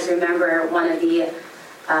pumps, because remember, one of the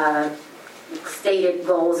stated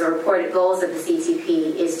goals or reported goals of the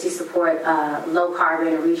CTP is to support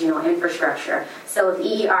low-carbon regional infrastructure. So if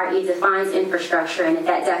EERE defines infrastructure, and if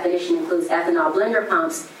that definition includes ethanol blender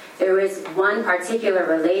pumps, there is one particular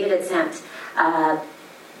related attempt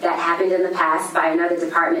that happened in the past by another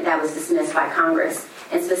department that was dismissed by Congress.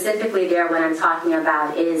 And specifically there, what I'm talking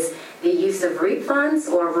about is the use of REAP funds,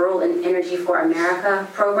 or Rural Energy for America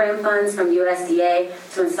program funds from USDA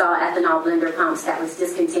to install ethanol blender pumps that was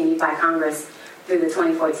discontinued by Congress through the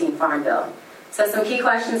 2014 Farm Bill. So some key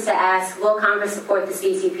questions to ask: will Congress support the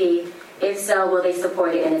CTP? If so, will they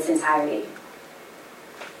support it in its entirety?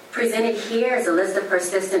 Presented here is a list of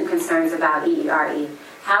persistent concerns about EERE.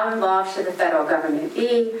 How involved should the federal government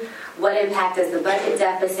be? What impact does the budget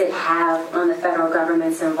deficit have on the federal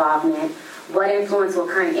government's involvement? What influence will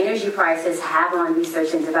current energy prices have on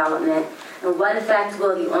research and development? And what effect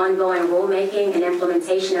will the ongoing rulemaking and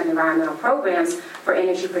implementation of environmental programs for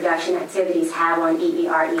energy production activities have on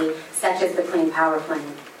EERE, such as the Clean Power Plan?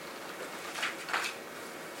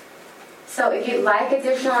 So if you'd like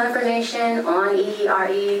additional information on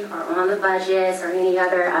EERE or on the budgets or any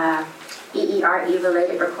other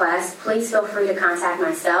EERE-related requests, please feel free to contact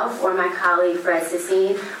myself or my colleague, Fred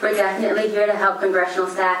Sassine. We're definitely here to help congressional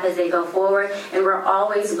staff as they go forward, and we're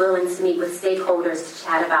always willing to meet with stakeholders to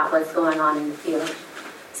chat about what's going on in the field.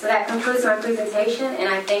 So that concludes my presentation, and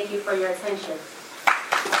I thank you for your attention.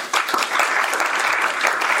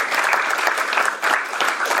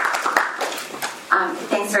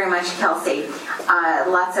 Thanks very much, Kelsey.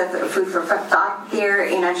 Lots of food for thought there,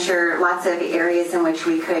 and I'm sure lots of areas in which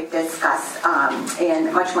we could discuss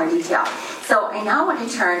in much more detail. So I now want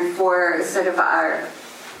to turn for sort of our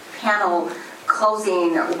panel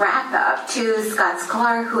closing wrap-up to Scott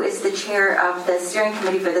Sklar, who is the chair of the Steering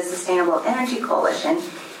Committee for the Sustainable Energy Coalition.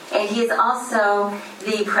 And he is also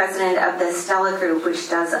the president of the Stella Group, which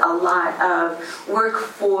does a lot of work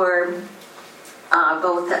for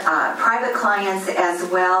both private clients as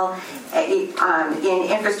well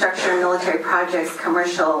in infrastructure, military projects,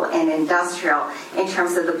 commercial and industrial, in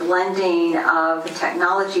terms of the blending of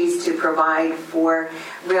technologies to provide for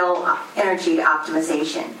real energy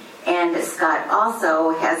optimization. And Scott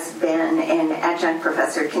also has been an adjunct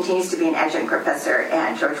professor, continues to be an adjunct professor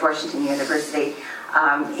at George Washington University,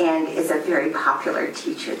 and is a very popular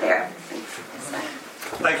teacher there.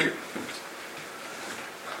 Thank you.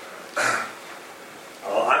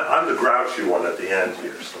 I'm the grouchy one at the end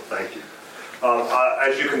here, so thank you.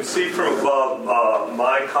 As you can see from above,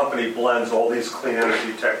 my company blends all these clean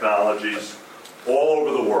energy technologies all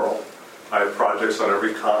over the world. I have projects on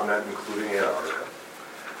every continent, including Antarctica.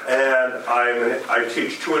 And I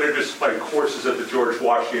teach 2 interdisciplinary courses at the George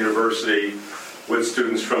Washington University with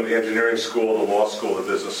students from the engineering school, the law school, the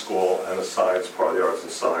business school, and the science part of the arts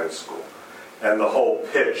and science school. And the whole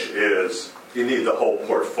pitch is you need the whole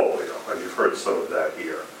portfolio, and you've heard some of that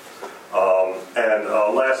here.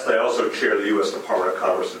 Lastly, I also chair the U.S. Department of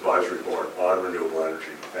Commerce Advisory Board on renewable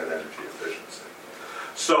energy and energy efficiency.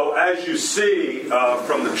 So as you see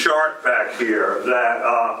from the chart back here,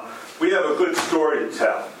 that we have a good story to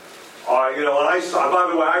tell. By the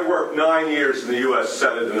way, I worked 9 years in the U.S.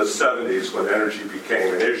 Senate in the 70s when energy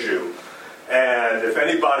became an issue. And if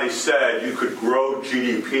anybody said you could grow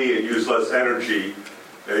GDP and use less energy,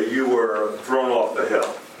 you were thrown off the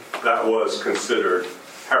hill. That was considered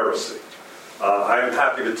heresy. I am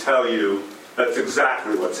happy to tell you that's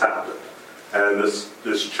exactly what's happened. And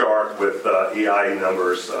this chart with EIE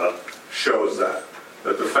numbers shows that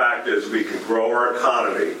the fact is we can grow our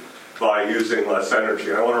economy by using less energy.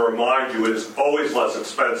 And I want to remind you, it is always less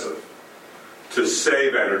expensive to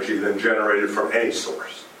save energy than generate it from any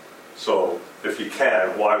source. So if you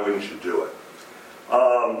can, why wouldn't you do it?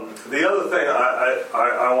 The other thing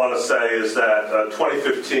I want to say is that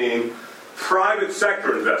 2015, private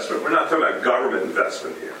sector investment, we're not talking about government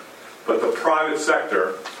investment here, but the private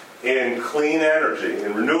sector in clean energy,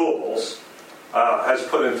 in renewables, has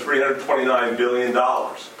put in $329 billion,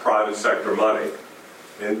 private sector money,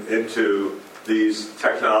 into these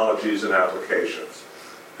technologies and applications.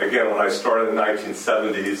 Again, when I started in the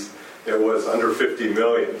 1970s, it was under 50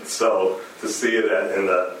 million. So to see it in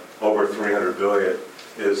the over 300 billion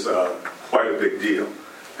is quite a big deal.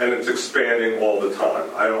 And it's expanding all the time.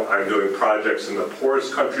 I'm doing projects in the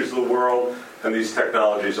poorest countries of the world, and these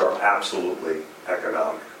technologies are absolutely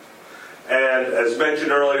economic. And as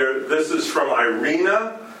mentioned earlier, this is from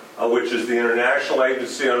IRENA, which is the International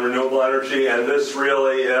Agency on Renewable Energy, and this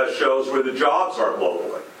really shows where the jobs are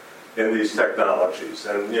globally in these technologies.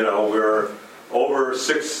 And, we're over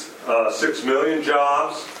 6 million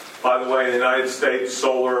jobs. By the way, in the United States,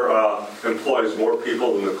 solar employs more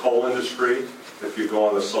people than the coal industry. If you go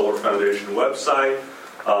on the Solar Foundation website,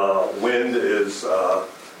 wind is,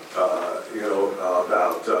 about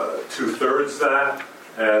 2/3 that.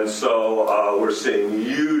 And so we're seeing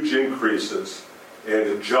huge increases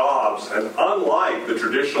in jobs. And unlike the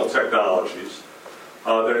traditional technologies,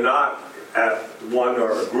 they're not at one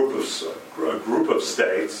or a group of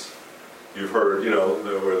states. You've heard,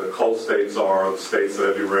 where the coal states are, the states that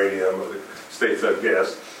have uranium, or the states that have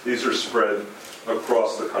gas. These are spread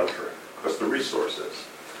across the country, across the resources.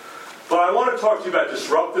 But I want to talk to you about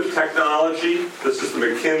disruptive technology. This is the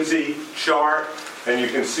McKinsey chart, and you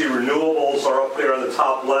can see renewables are up there on the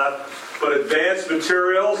top left. But advanced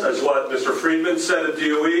materials, as what Mr. Friedman said at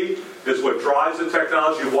DOE, is what drives the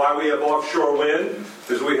technology. Why we have offshore wind,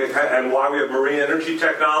 and why we have marine energy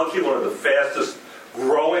technology, one of the fastest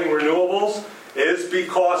growing renewables, is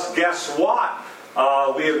because, guess what?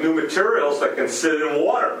 We have new materials that can sit in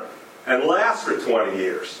water and last for 20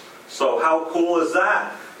 years. So how cool is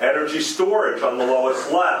that? Energy storage on the lower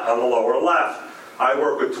left. I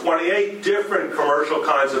work with 28 different commercial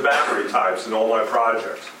kinds of battery types in all my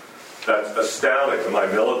projects. That's astounding. In my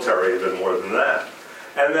military, even more than that.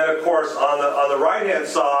 And then, of course, on the right-hand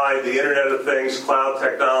side, the Internet of Things, cloud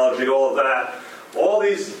technology, all of that. All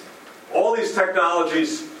these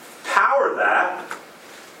technologies power that,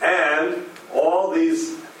 and all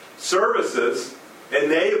these services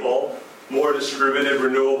enable more distributed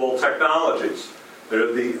renewable technologies.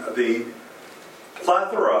 The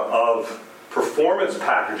plethora of performance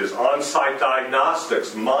packages, on-site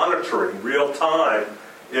diagnostics, monitoring, real time,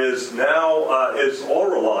 is now is all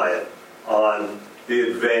reliant on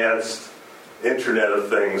the advanced Internet of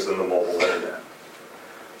Things and the mobile Internet.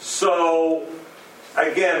 So,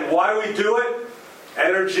 again, why we do it?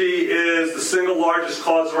 Energy is the single largest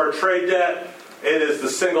cause of our trade debt. It is the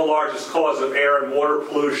single largest cause of air and water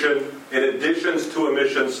pollution, in addition to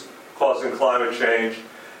emissions causing climate change.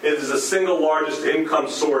 It is the single largest income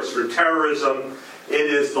source for terrorism. It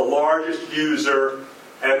is the largest user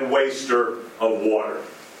and waster of water.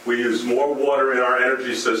 We use more water in our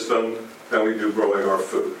energy system than we do growing our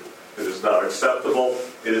food. It is not acceptable.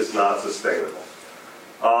 It is not sustainable.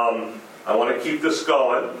 I want to keep this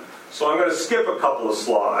going, so I'm going to skip a couple of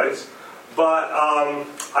slides. But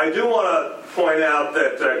I do want to point out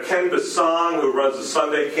that Ken Basang, who runs the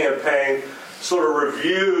Sunday campaign, sort of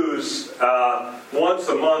reviews once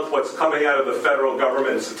a month what's coming out of the federal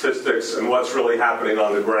government statistics and what's really happening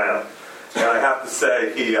on the ground. And I have to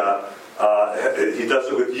say he does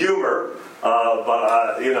it with humor.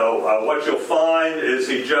 But what you'll find is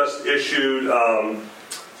he just issued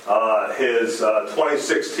his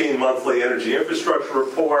 2016 monthly energy infrastructure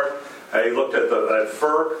report. He looked at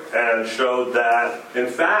FERC and showed that, in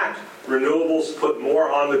fact, renewables put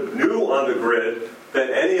more on the grid than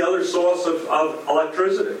any other source of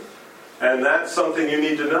electricity. And that's something you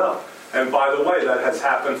need to know. And by the way, that has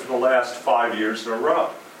happened for the last 5 years in a row.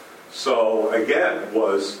 So again, it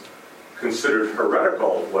was considered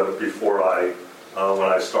heretical when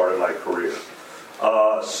I started my career.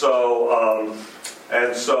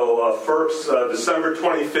 FERC's December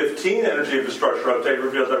 2015 Energy Infrastructure Update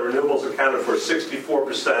revealed that renewables accounted for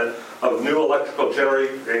 64% of new electrical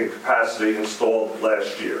generating capacity installed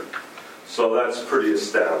last year. So that's pretty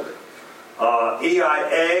astounding.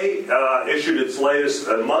 EIA issued its latest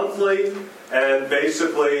monthly and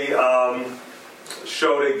basically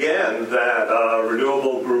showed again that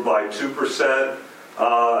renewable grew by 2%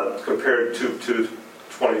 compared to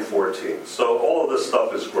 2014. So all of this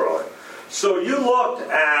stuff is growing. So you looked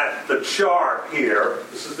at the chart here.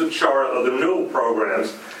 This is the chart of the renewable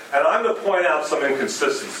programs. And I'm going to point out some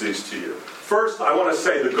inconsistencies to you. First, I want to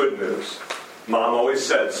say the good news. Mom always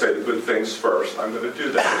said, say the good things first. I'm going to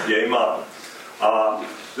do that. Yay, Mom.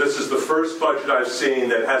 This is the first budget I've seen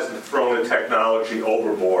that hasn't thrown a technology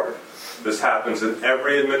overboard. This happens in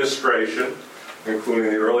every administration,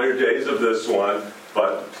 including the earlier days of this one.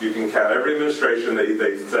 But you can count every administration, they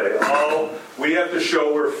say, oh, we have to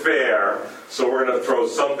show we're fair, so we're going to throw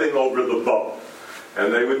something over the boat.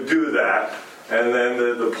 And they would do that. And then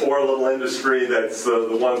the poor little industry that's the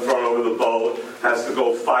one thrown over the boat has to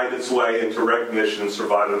go fight its way into recognition and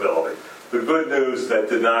survivability. The good news, that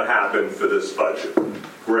did not happen for this budget.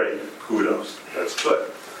 Great. Kudos. That's good.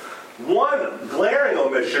 One glaring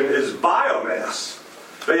omission is biomass.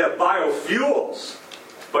 They have biofuels.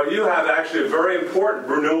 But you have actually a very important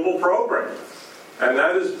renewable program. And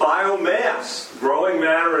that is biomass, growing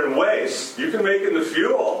matter and waste. You can make it into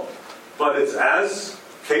fuel, but it's as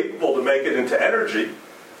capable to make it into energy,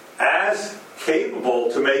 as capable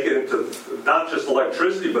to make it into not just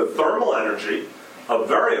electricity, but thermal energy, a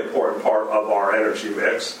very important part of our energy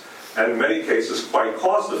mix, and in many cases quite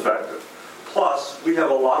cost effective. Plus, we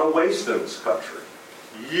have a lot of waste in this country.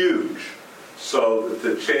 Huge. So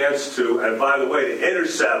the chance to, and by the way, to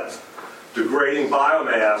intercept degrading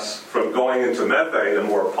biomass from going into methane, a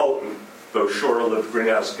more potent, though shorter-lived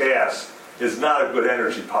greenhouse gas, is not a good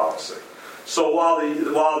energy policy. So while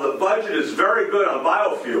the budget is very good on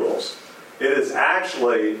biofuels, it is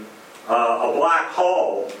actually a black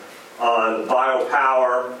hole on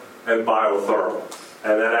biopower and biothermal,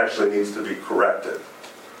 and that actually needs to be corrected.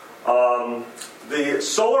 The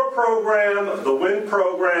solar program, the wind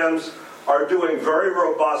programs are doing very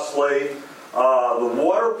robustly. The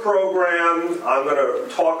water program, I'm going to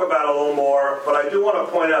talk about a little more, but I do want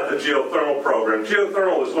to point out the geothermal program.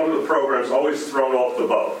 Geothermal is one of the programs always thrown off the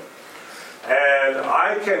boat. And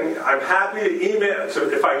I'm happy to email,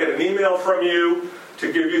 if I get an email from you,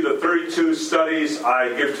 to give you the 32 studies I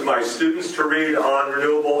give to my students to read on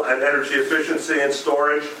renewable and energy efficiency and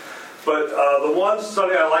storage. But the one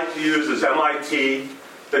study I like to use is MIT,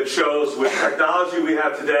 that shows with technology we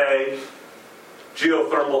have today,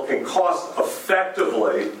 geothermal can cost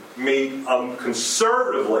effectively meet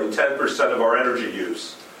conservatively 10% of our energy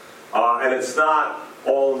use. And it's not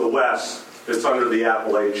all in the West, it's under the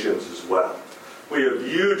Appalachians as well. We have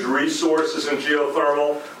huge resources in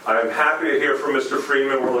geothermal. I'm happy to hear from Mr.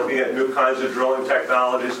 Friedman. We're looking at new kinds of drilling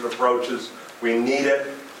technologies and approaches. We need it.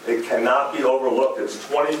 It cannot be overlooked. It's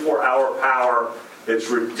 24-hour power. It's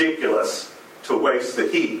ridiculous to waste the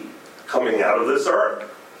heat coming out of this earth.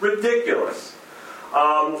 Ridiculous.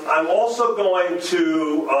 I'm also going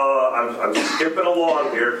to, I'm skipping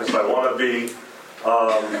along here because I want to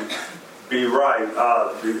be right,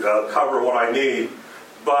 cover what I need.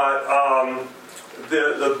 But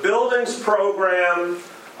the buildings program,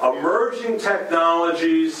 emerging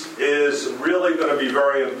technologies is really going to be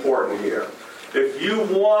very important here. If you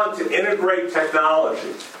want to integrate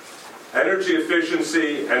technology, energy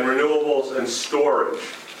efficiency and renewables and storage,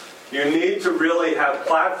 you need to really have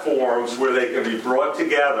platforms where they can be brought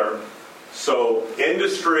together so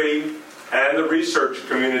industry and the research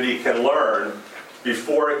community can learn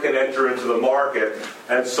before it can enter into the market,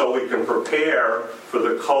 and so we can prepare for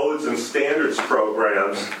the codes and standards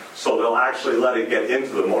programs so they'll actually let it get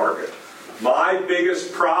into the market. My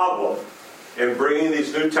biggest problem in bringing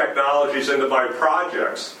these new technologies into my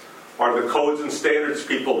projects are the codes and standards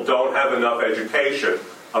people don't have enough education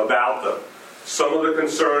about them. Some of the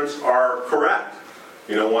concerns are correct.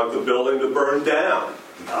 You don't want the building to burn down.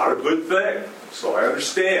 Not a good thing. So I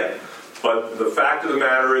understand. But the fact of the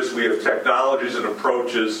matter is we have technologies and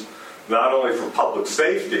approaches not only for public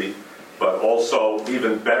safety, but also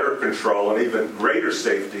even better control and even greater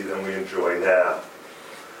safety than we enjoy now.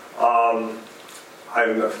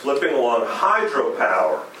 I'm flipping along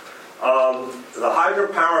hydropower. The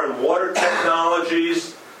hydropower and water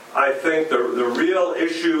technologies, I think the real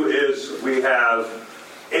issue is we have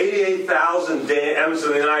 88,000 dams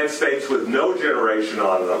in the United States with no generation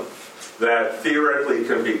on them that theoretically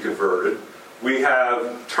can be converted. We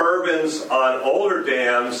have turbines on older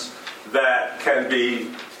dams that can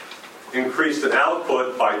be increased in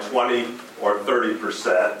output by 20 or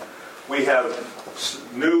 30%. We have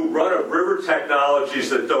new run-of-river technologies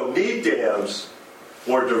that don't need dams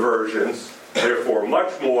or diversions, therefore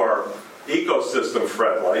much more ecosystem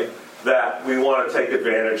friendly, that we want to take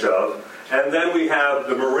advantage of. And then we have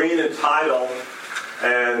the marine and tidal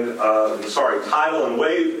and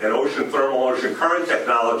wave and ocean thermal, ocean current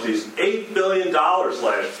technologies, $8 billion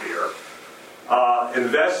last year,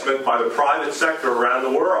 investment by the private sector around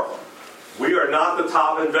the world. We are not the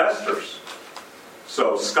top investors.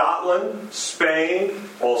 So Scotland, Spain,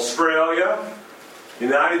 Australia,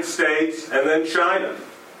 United States, and then China.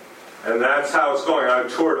 And that's how it's going.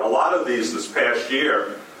 I've toured a lot of these this past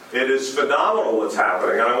year. It is phenomenal what's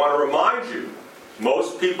happening. And I want to remind you,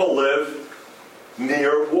 most people live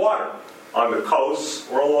near water, on the coasts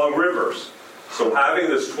or along rivers. So having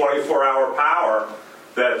this 24-hour power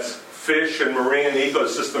that's fish and marine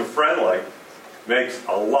ecosystem friendly makes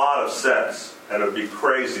a lot of sense. And it would be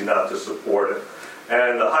crazy not to support it.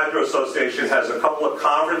 And the Hydro Association has a couple of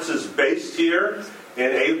conferences based here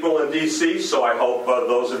in April in D.C., so I hope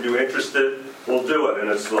those of you interested will do it. And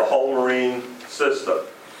it's the whole marine system.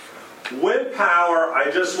 Wind power, I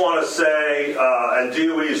just want to say, and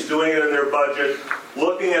DOE is doing it in their budget,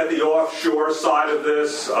 looking at the offshore side of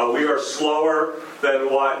this, we are slower than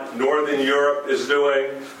what Northern Europe is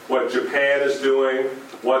doing, what Japan is doing,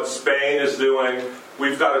 what Spain is doing.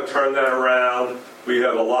 We've got to turn that around. We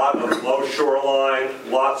have a lot of low shoreline,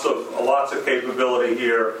 lots of capability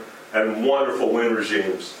here, and wonderful wind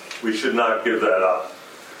regimes. We should not give that up.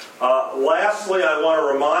 Lastly, I want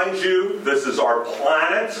to remind you, this is our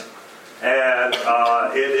planet, and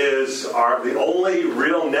it is the only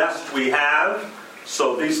real nest we have,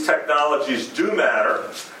 so these technologies do matter.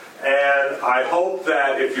 And I hope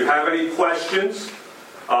that if you have any questions,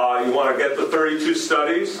 you want to get the 32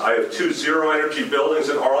 studies. I have 2 zero-energy buildings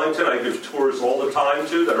in Arlington I give tours all the time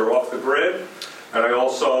to that are off the grid. And I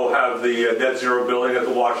also have the net zero building at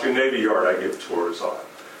the Washington Navy Yard I give tours on,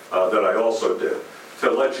 that I also did,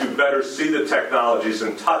 to let you better see the technologies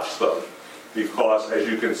and touch them. Because, as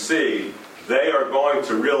you can see, they are going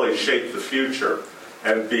to really shape the future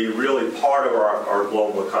and be really part of our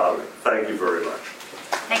global economy. Thank you very much.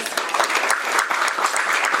 Thanks.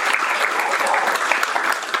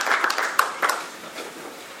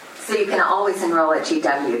 So you can always enroll at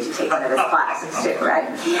GW to take one of his classes too, right?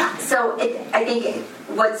 Yeah. So I think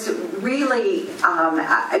what's really,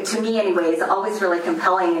 to me anyway, is always really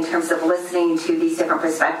compelling in terms of listening to these different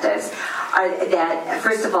perspectives are that,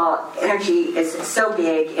 first of all, energy is so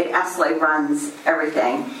big, it absolutely runs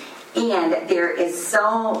everything. And there is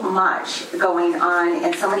so much going on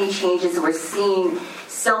and so many changes. We're seeing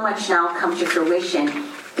so much now come to fruition.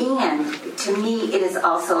 And to me, it is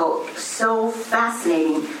also so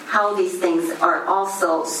fascinating how these things are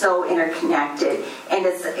also so interconnected. And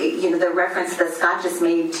it's, the reference that Scott just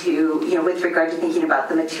made to, with regard to thinking about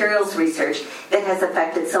the materials research that has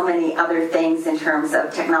affected so many other things in terms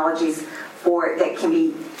of technologies that can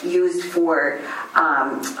be used for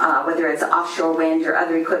whether it's offshore wind or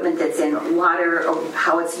other equipment that's in water, or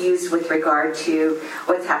how it's used with regard to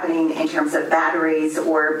what's happening in terms of batteries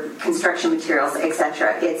or construction materials,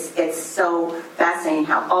 etc. It's so fascinating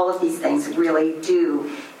how all of these things really do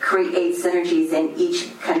create synergies and each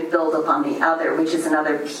kind of build upon the other, which is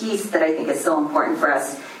another piece that I think is so important for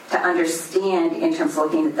us to understand in terms of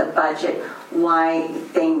looking at the budget, why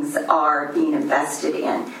things are being invested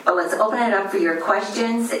in. But let's open it up for your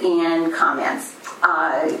questions and comments.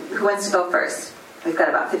 Who wants to go first? We've got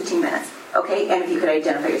about 15 minutes. Okay, and if you could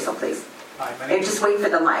identify yourself, please. Hi, And just wait for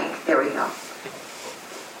the mic. There we go.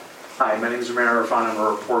 Hi, my name is Romero Irfan. I'm a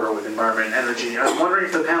reporter with Environment and Energy. I'm wondering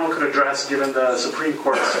if the panel could address, given the Supreme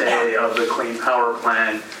Court stay of the Clean Power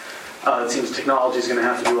Plan, it seems technology is going to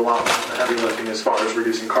have to do a lot of heavy lifting as far as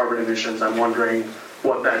reducing carbon emissions. I'm wondering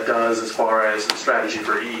what that does as far as the strategy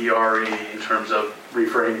for EERE in terms of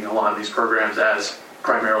reframing a lot of these programs as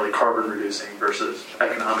primarily carbon reducing versus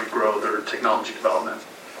economic growth or technology development.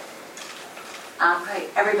 Right.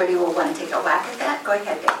 Everybody will want to take a whack at that. Go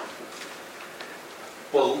ahead, Dave.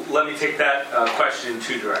 Well, let me take that question in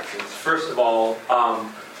two directions. First of all,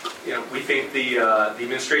 we think the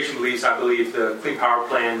administration I believe the Clean Power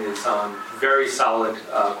Plan is on very solid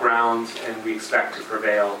ground, and we expect to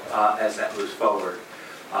prevail as that moves forward.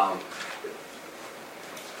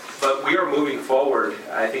 But we are moving forward,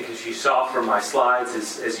 I think, as you saw from my slides,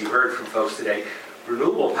 as you heard from folks today,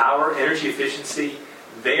 renewable power, energy efficiency,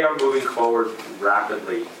 they are moving forward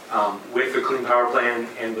rapidly with the Clean Power Plan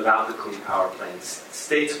and without the Clean Power Plan.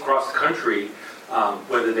 States across the country,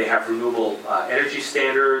 whether they have renewable energy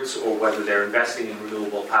standards or whether they're investing in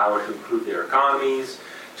renewable power to improve their economies,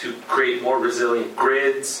 to create more resilient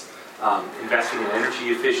grids, investing in energy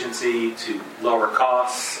efficiency to lower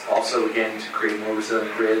costs, also again to create more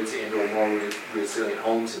resilient grids and or more resilient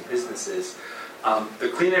homes and businesses. The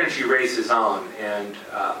clean energy race is on, and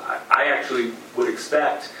I actually would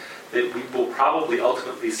expect that we will probably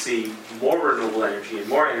ultimately see more renewable energy and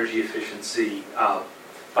more energy efficiency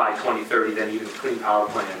by 2030 than even the Clean Power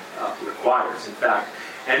Plan requires. In fact,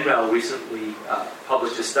 NMEL recently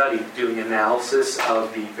published a study doing analysis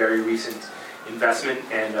of the very recent investment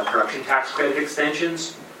and production tax credit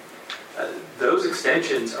extensions. Those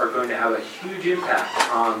extensions are going to have a huge impact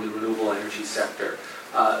on the renewable energy sector.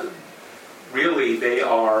 Really, they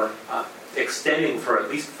are extending for at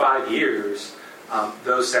least 5 years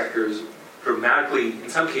those sectors, dramatically, in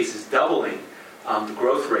some cases, doubling the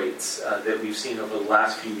growth rates that we've seen over the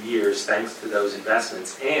last few years thanks to those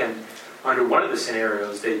investments. And under one of the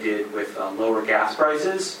scenarios they did with lower gas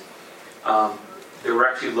prices, there were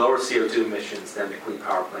actually lower CO2 emissions than the Clean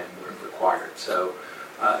Power Plan would have required. So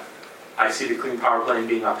I see the Clean Power Plan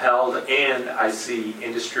being upheld, and I see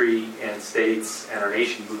industry and states and our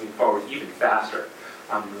nation moving forward even faster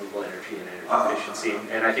on renewable energy and energy efficiency,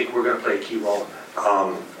 and I think we're going to play a key role in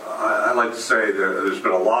that. I'd like to say that there's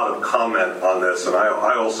been a lot of comment on this, and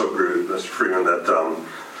I also agree with Mr. Freeman that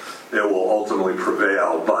it will ultimately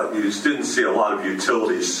prevail, but you just didn't see a lot of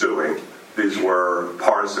utilities suing. These were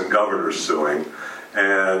partisan governors suing,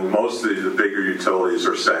 and most of the bigger utilities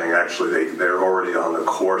are saying actually they're already on the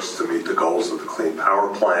course to meet the goals of the Clean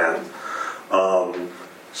Power Plan.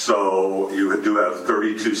 So you do have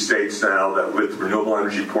 32 states now that with renewable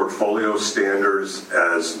energy portfolio standards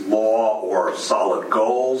as law or solid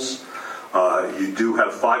goals. You do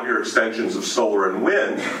have 5-year extensions of solar and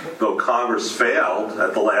wind, though Congress failed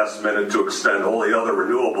at the last minute to extend all the other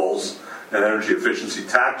renewables and energy efficiency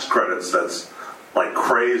tax credits. That's like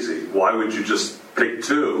crazy. Why would you just pick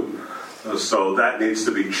 2? So that needs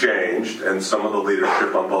to be changed, and some of the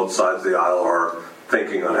leadership on both sides of the aisle are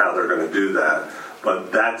thinking on how they're going to do that.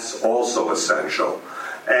 But that's also essential.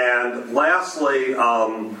 And lastly,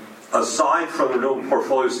 aside from the renewable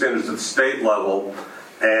portfolio standards at the state level,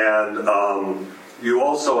 and you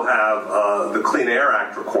also have the Clean Air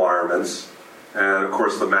Act requirements, and of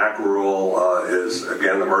course the MAC rule is,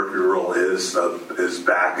 again, the Mercury rule is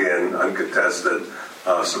back in, uncontested.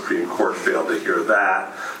 Supreme Court failed to hear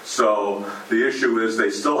that. So the issue is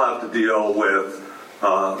they still have to deal with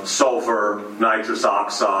sulfur, nitrous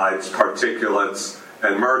oxides, particulates,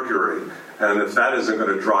 and mercury. And if that isn't going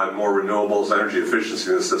to drive more renewables, energy efficiency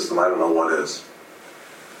in the system, I don't know what is.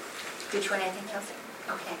 Did you want anything else?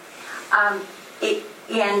 Okay.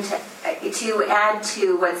 And to add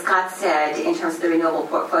to what Scott said in terms of the renewable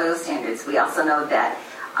portfolio standards, we also know that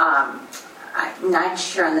I'm not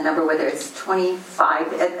sure on the number whether it's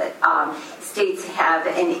 25 states have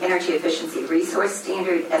an energy efficiency resource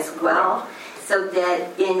standard as well, so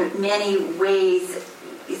that in many ways,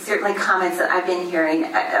 certainly comments that I've been hearing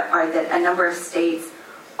are that a number of states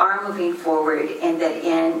are moving forward, and that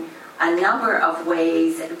in a number of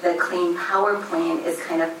ways the Clean Power Plan is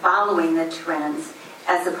kind of following the trends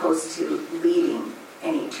as opposed to leading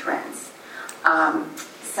any trends.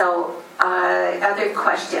 Other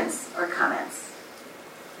questions or comments?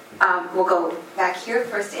 We'll go back here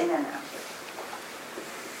first and then up here.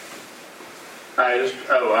 Hi,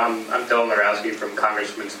 I'm Dylan Larowski from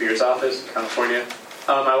Congressman Spears' office, California.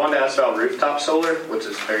 I wanted to ask about rooftop solar, which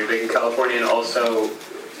is very big in California, and also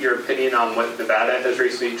your opinion on what Nevada has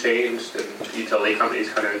recently changed and utility companies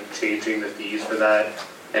kind of changing the fees for that,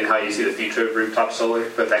 and how you see the future of rooftop solar,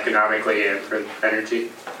 both economically and for energy.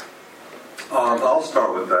 I'll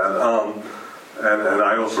start with that. And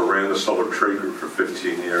I also ran the Solar Trade Group for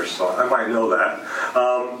 15 years, so I might know that.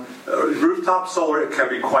 Rooftop solar, it can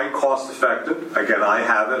be quite cost effective. Again, I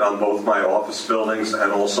have it on both my office buildings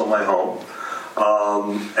and also my home.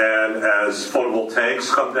 And as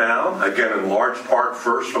photovoltaics come down, again, in large part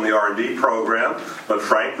first from the R&D program, but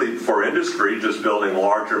frankly for industry, just building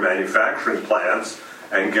larger manufacturing plants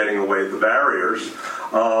and getting away the barriers,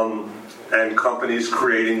 and companies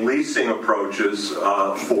creating leasing approaches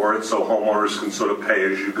for it so homeowners can sort of pay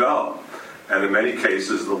as you go. And in many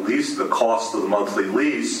cases, the cost of the monthly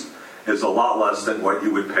lease is a lot less than what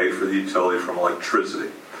you would pay for the utility from electricity.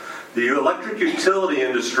 The electric utility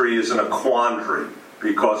industry is in a quandary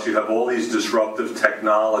because you have all these disruptive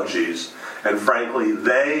technologies, and frankly,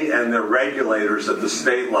 they and their regulators at the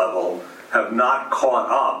state level have not caught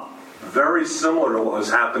up, very similar to what was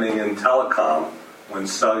happening in telecom when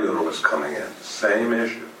cellular was coming in. Same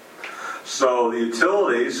issue. So the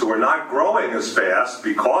utilities, who are not growing as fast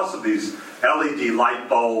because of these LED light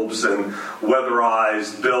bulbs and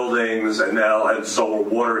weatherized buildings and now and solar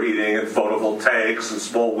water heating and photovoltaics and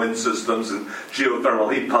small wind systems and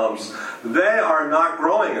geothermal heat pumps, they are not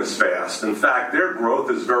growing as fast. In fact, their growth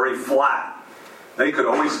is very flat. They could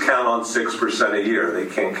always count on 6% a year. They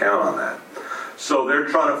can't count on that. So they're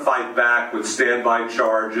trying to fight back with standby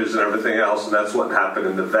charges and everything else, and that's what happened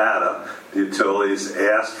in Nevada. The utilities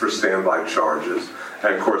asked for standby charges,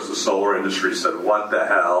 and of course the solar industry said, what the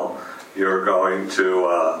hell? You're going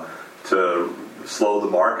to slow the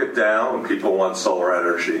market down when people want solar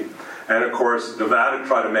energy. And of course, Nevada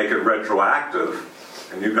tried to make it retroactive,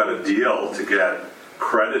 and you got a deal to get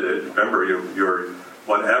credited. Remember, your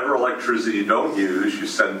whatever electricity you don't use, you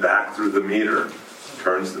send back through the meter.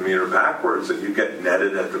 Turns the meter backwards, and you get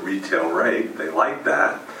netted at the retail rate. They like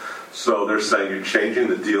that. So they're saying you're changing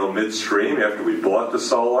the deal midstream after we bought the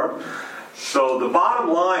solar. So the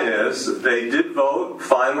bottom line is they did vote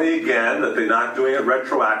finally again that they're not doing it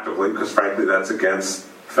retroactively because frankly that's against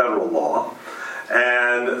federal law.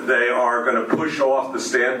 And they are going to push off the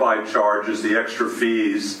standby charges, the extra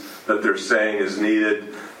fees that they're saying is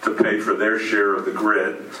needed to pay for their share of the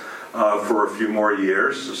grid. For a few more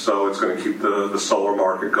years, so it's going to keep the solar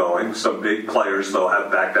market going. Some big players, though, have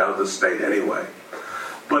backed out of the state anyway.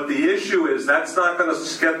 But the issue is that's not going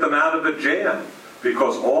to get them out of a jam,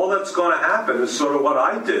 because all that's going to happen is sort of what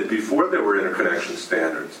I did before there were interconnection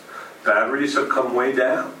standards. Batteries have come way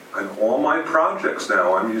down, and all my projects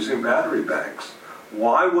now I'm using battery banks.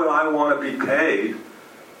 Why would I want to be paid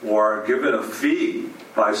or given a fee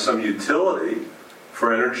by some utility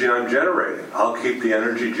for energy I'm generating? I'll keep the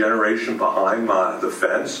energy generation behind the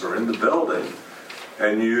fence or in the building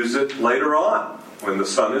and use it later on when the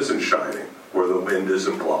sun isn't shining or the wind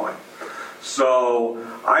isn't blowing. So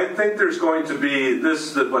I think there's going to be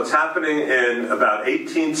what's happening in about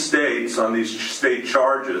 18 states on these state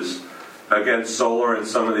charges against solar and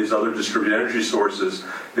some of these other distributed energy sources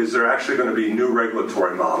is there actually going to be new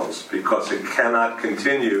regulatory models because it cannot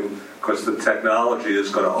continue because the technology is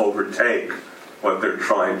going to overtake what they're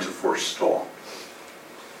trying to forestall.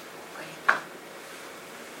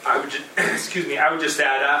 I would just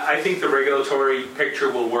add, I think the regulatory picture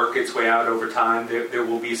will work its way out over time. There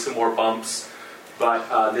will be some more bumps,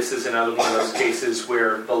 but this is another one of those cases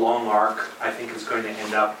where the long arc, I think, is going to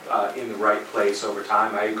end up in the right place over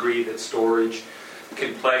time. I agree that storage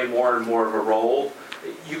can play more and more of a role.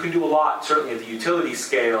 You can do a lot, certainly at the utility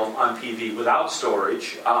scale on PV without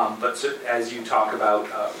storage, but as you talk about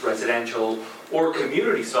residential or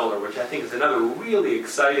community solar, which I think is another really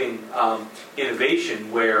exciting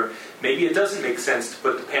innovation where maybe it doesn't make sense to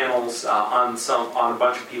put the panels on a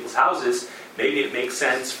bunch of people's houses. Maybe it makes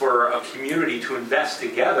sense for a community to invest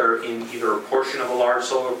together in either a portion of a large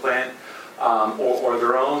solar plant or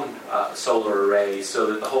their own solar array so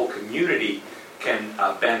that the whole community can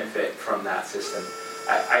benefit from that system.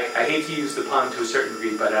 I hate to use the pun to a certain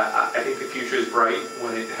degree, but I think the future is bright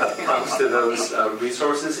when it comes to those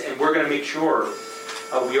resources, and we're going to make sure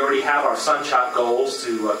we already have our Sunshot goals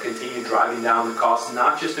to continue driving down the cost,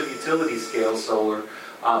 not just of utility scale solar,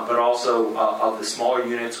 but also of the smaller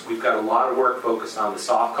units. We've got a lot of work focused on the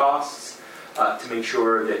soft costs to make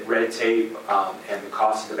sure that red tape and the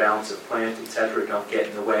cost of the balance of plant, et cetera, don't get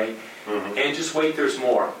in the way. Mm-hmm. And just wait, there's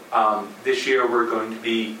more. This year we're going to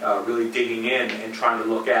be really digging in and trying to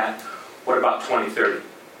look at what about 2030,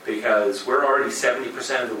 because we're already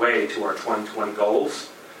 70% of the way to our 2020 goals.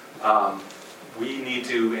 We need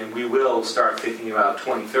to, and we will start thinking about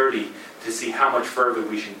 2030 to see how much further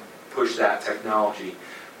we should push that technology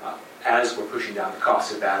as we're pushing down the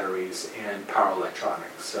cost of batteries and power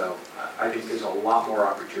electronics. So I think there's a lot more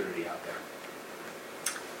opportunity out there.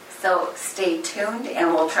 So stay tuned,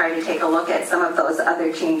 and we'll try to take a look at some of those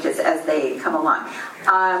other changes as they come along.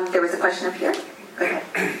 There was a question up here. Go ahead.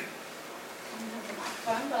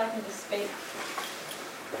 But I can just speak.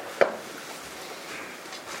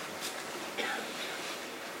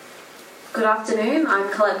 Good afternoon. I'm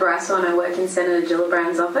Colette Barrasso and I work in Senator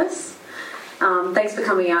Gillibrand's office. Thanks for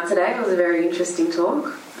coming out today. It was a very interesting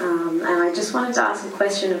talk. And I just wanted to ask a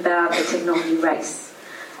question about the technology race.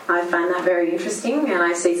 I find that very interesting, and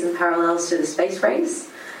I see some parallels to the space race.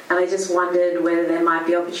 And I just wondered whether there might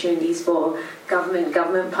be opportunities for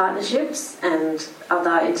government-government partnerships and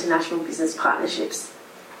other international business partnerships.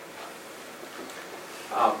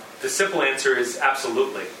 The simple answer is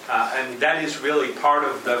absolutely. And that is really part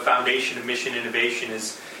of the foundation of Mission Innovation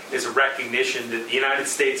is a recognition that the United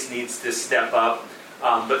States needs to step up,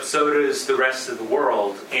 but so does the rest of the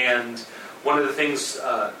world. And one of the things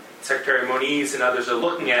Secretary Moniz and others are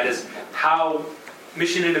looking at is how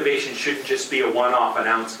Mission Innovation shouldn't just be a one-off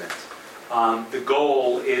announcement. The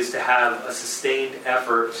goal is to have a sustained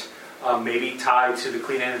effort, maybe tied to the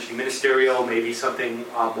Clean Energy Ministerial, maybe something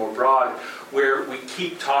more broad, where we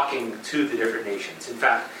keep talking to the different nations. In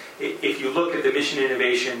fact, if you look at the Mission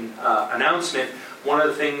Innovation announcement, one of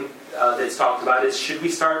the things that's talked about is, should we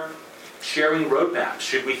start sharing roadmaps?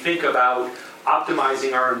 Should we think about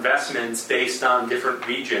optimizing our investments based on different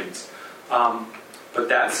regions? But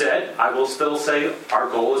that said, I will still say our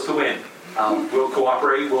goal is to win. We'll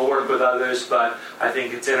cooperate, we'll work with others, but I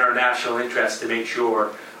think it's in our national interest to make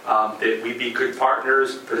sure that we be good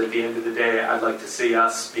partners. But at the end of the day, I'd like to see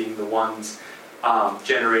us being the ones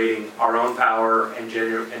generating our own power and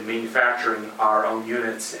manufacturing our own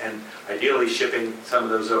units, and ideally shipping some of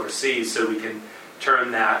those overseas so we can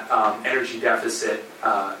turn that energy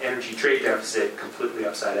trade deficit completely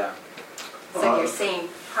upside down. So you're saying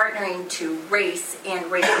partnering to race and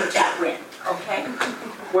racing to win, okay?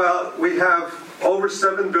 Well, we have over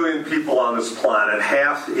 7 billion people on this planet.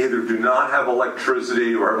 Half either do not have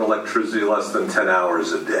electricity or have electricity less than 10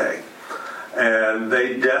 hours a day. And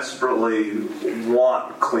they desperately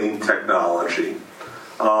want clean technology.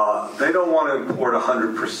 They don't want to import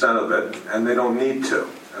 100% of it, and they don't need to.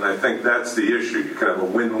 And I think that's the issue. You can have a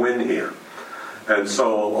win-win here. And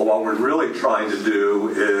so what we're really trying to do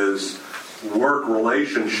is work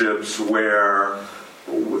relationships where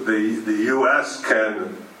the U.S.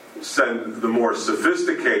 can send the more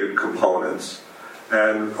sophisticated components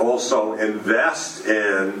and also invest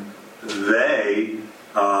in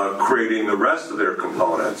creating the rest of their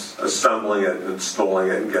components, assembling it and installing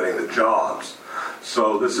it and getting the jobs.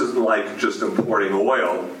 So this isn't like just importing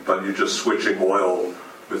oil, but you're just switching oil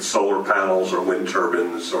with solar panels or wind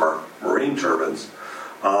turbines or marine turbines.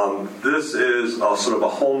 This is sort of a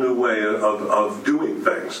whole new way of doing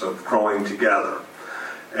things, of growing together.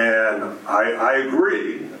 And I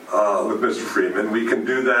agree with Mr. Friedman. We can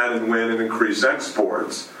do that and win and increase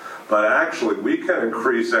exports. But actually, we can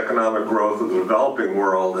increase economic growth of the developing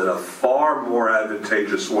world in a far more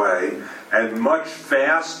advantageous way and much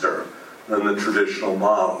faster than the traditional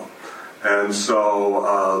model. And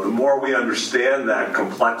so the more we understand that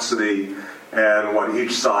complexity and what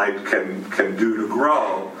each side can do to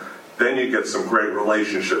grow, then you get some great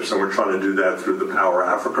relationships. And we're trying to do that through the Power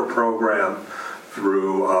Africa program,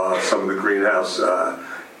 through some of the greenhouse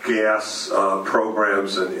gas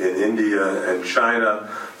programs in India and China,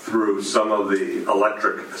 through some of the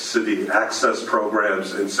electric city access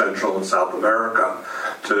programs in Central and South America,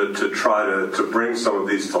 to try to bring some of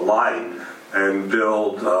these to light and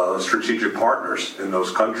build strategic partners in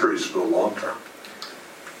those countries for the long term.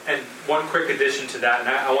 And one quick addition to that, and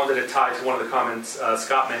I wanted to tie to one of the comments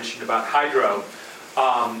Scott mentioned about hydro.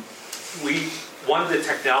 One of the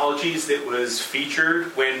technologies that was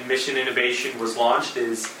featured when Mission Innovation was launched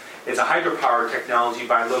is It's a hydropower technology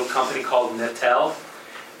by a little company called Netel.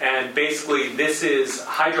 And basically, this is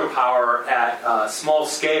hydropower at small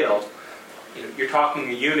scale. You're talking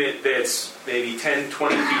a unit that's maybe 10,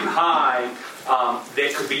 20 feet high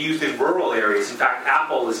that could be used in rural areas. In fact,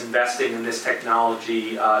 Apple is investing in this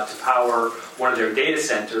technology to power one of their data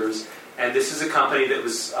centers. And this is a company that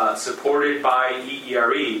was supported by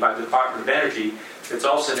EERE, by the Department of Energy, that's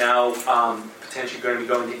also now potentially going to be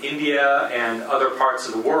going to India and other parts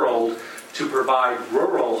of the world to provide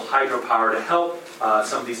rural hydropower to help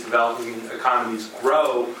some of these developing economies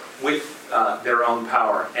grow with their own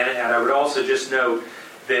power. And I would also just note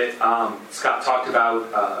that Scott talked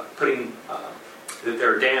about putting that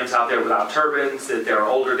there are dams out there without turbines, that there are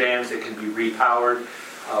older dams that can be repowered.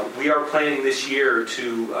 We are planning this year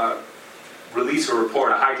to release a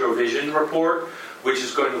report, a HydroVision report, which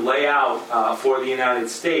is going to lay out for the United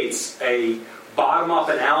States a bottom-up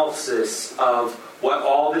analysis of what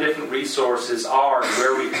all the different resources are and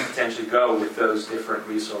where we can potentially go with those different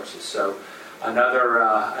resources. So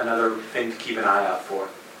another thing to keep an eye out for.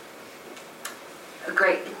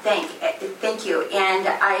 Great, thank you. And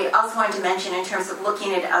I also wanted to mention, in terms of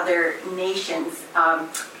looking at other nations,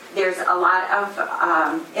 there's a lot of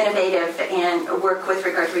innovative and work with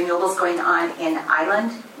regard to renewables going on in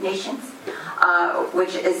island nations,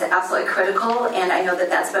 which is absolutely critical. And I know that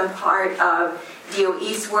that's been part of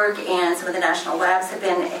DOE's work, and some of the national labs have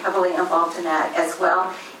been heavily involved in that as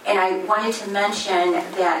well. And I wanted to mention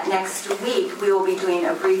that next week we will be doing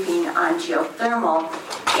a briefing on geothermal,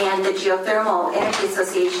 and the Geothermal Energy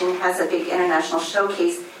Association has a big international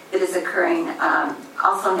showcase that is occurring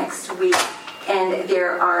also next week. And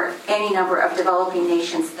there are any number of developing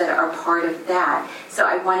nations that are part of that. So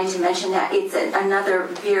I wanted to mention that it's another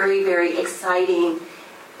very, very exciting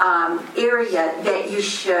area that you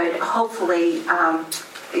should hopefully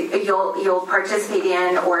you'll participate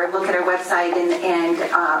in, or look at our website and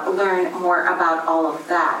learn more about all of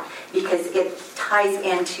that, because it ties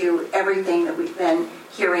into everything that we've been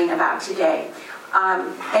hearing about today.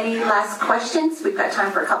 Any last questions? We've got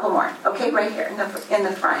time for a couple more. Okay, right here in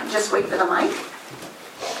the front. Just wait for the mic.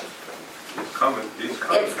 It's coming.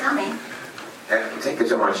 It's coming. Thank you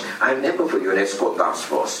so much. I'm a member for UNESCO Task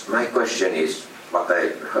Force. My question is, what I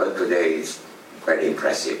heard today is very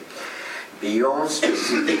impressive. Beyond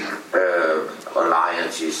specific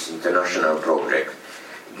alliances, international projects,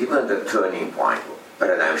 given the turning point,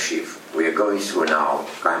 paradigm shift we are going through now,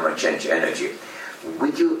 climate change, energy,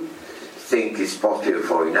 would you think it's possible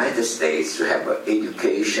for the United States to have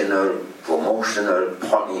educational, promotional,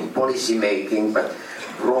 in policy making, but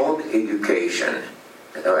broad education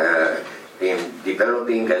in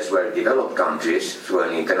developing as well developed countries through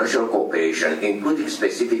an international cooperation, including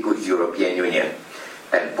specific with European Union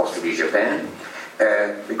and possibly Japan,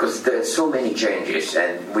 because there are so many changes,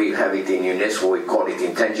 and we have it in UNESCO, we call it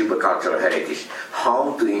intangible cultural heritage.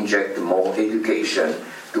 How to inject more education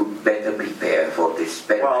to better prepare for this?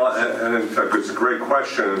 Well, and in fact, it's a great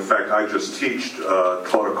question. In fact, I just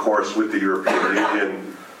taught a course with the European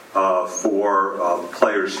Union for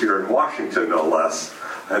players here in Washington, no less,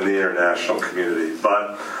 and the international community.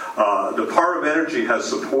 But the Department of Energy has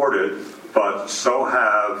supported, but so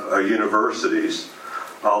have universities,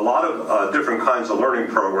 a lot of different kinds of learning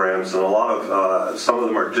programs, and a lot of some of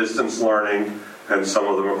them are distance learning, and some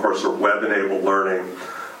of them, of course, are web-enabled learning.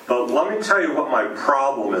 But let me tell you what my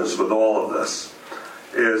problem is with all of this.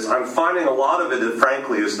 Is I'm finding a lot of it,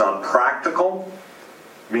 frankly, is not practical,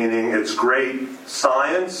 meaning it's great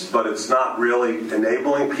science, but it's not really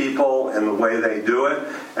enabling people in the way they do it,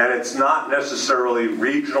 and it's not necessarily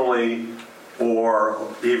regionally or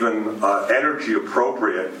even energy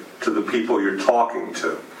appropriate to the people you're talking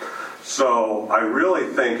to. So I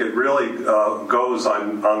really think it really goes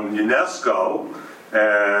on UNESCO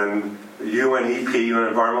and UNEP, UN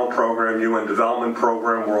Environmental Program, UN Development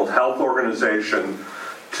Program, World Health Organization,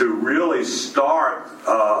 to really start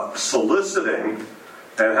soliciting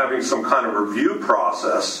and having some kind of review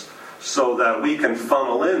process so that we can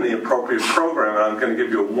funnel in the appropriate program. And I'm going to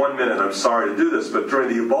give you 1 minute, I'm sorry to do this, but during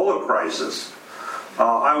the Ebola crisis,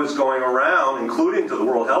 I was going around, including to the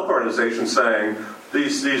World Health Organization, saying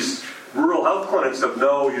these rural health clinics have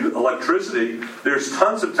no electricity. There's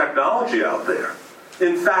tons of technology out there.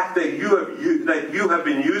 In fact, that you have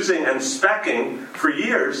been using and speccing for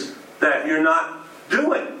years that you're not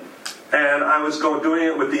doing. And I was doing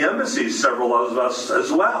it with the embassies, several of us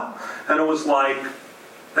as well. And it was like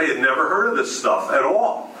they had never heard of this stuff at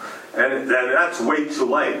all. And that's way too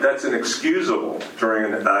late. That's inexcusable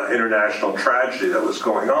during an international tragedy that was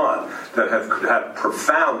going on that could have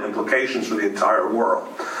profound implications for the entire world.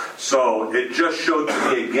 So it just showed to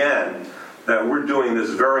me again that we're doing this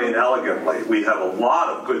very inelegantly. We have a lot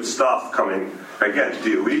of good stuff coming. Again,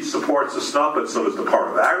 DOE supports the stuff, but so does the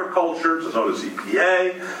Department of Agriculture, so does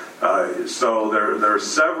EPA. So there are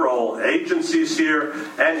several agencies here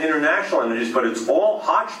and international entities, but it's all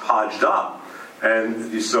hodgepodged up.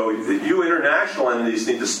 And so you international entities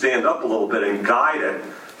need to stand up a little bit and guide it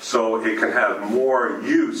so it can have more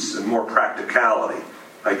use and more practicality.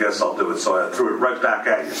 I guess I'll do it. So I threw it right back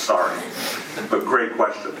at you. Sorry. But great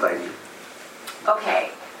question. Thank you. Okay.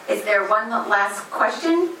 Is there one last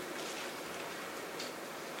question?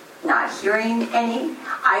 Not hearing any.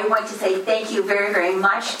 I want to say thank you very, very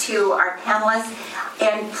much to our panelists.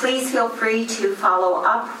 And please feel free to follow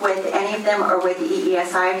up with any of them or with the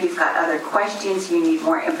EESI if you've got other questions, you need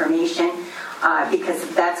more information. Because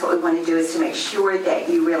that's what we want to do, is to make sure that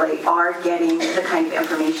you really are getting the kind of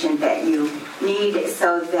information that you need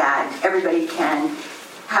so that everybody can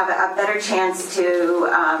have a better chance to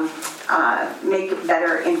make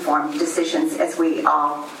better informed decisions as we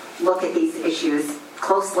all look at these issues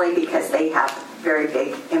closely, because they have very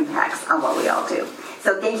big impacts on what we all do.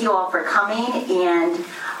 So thank you all for coming, and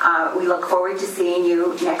we look forward to seeing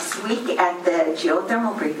you next week at the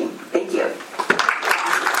geothermal briefing.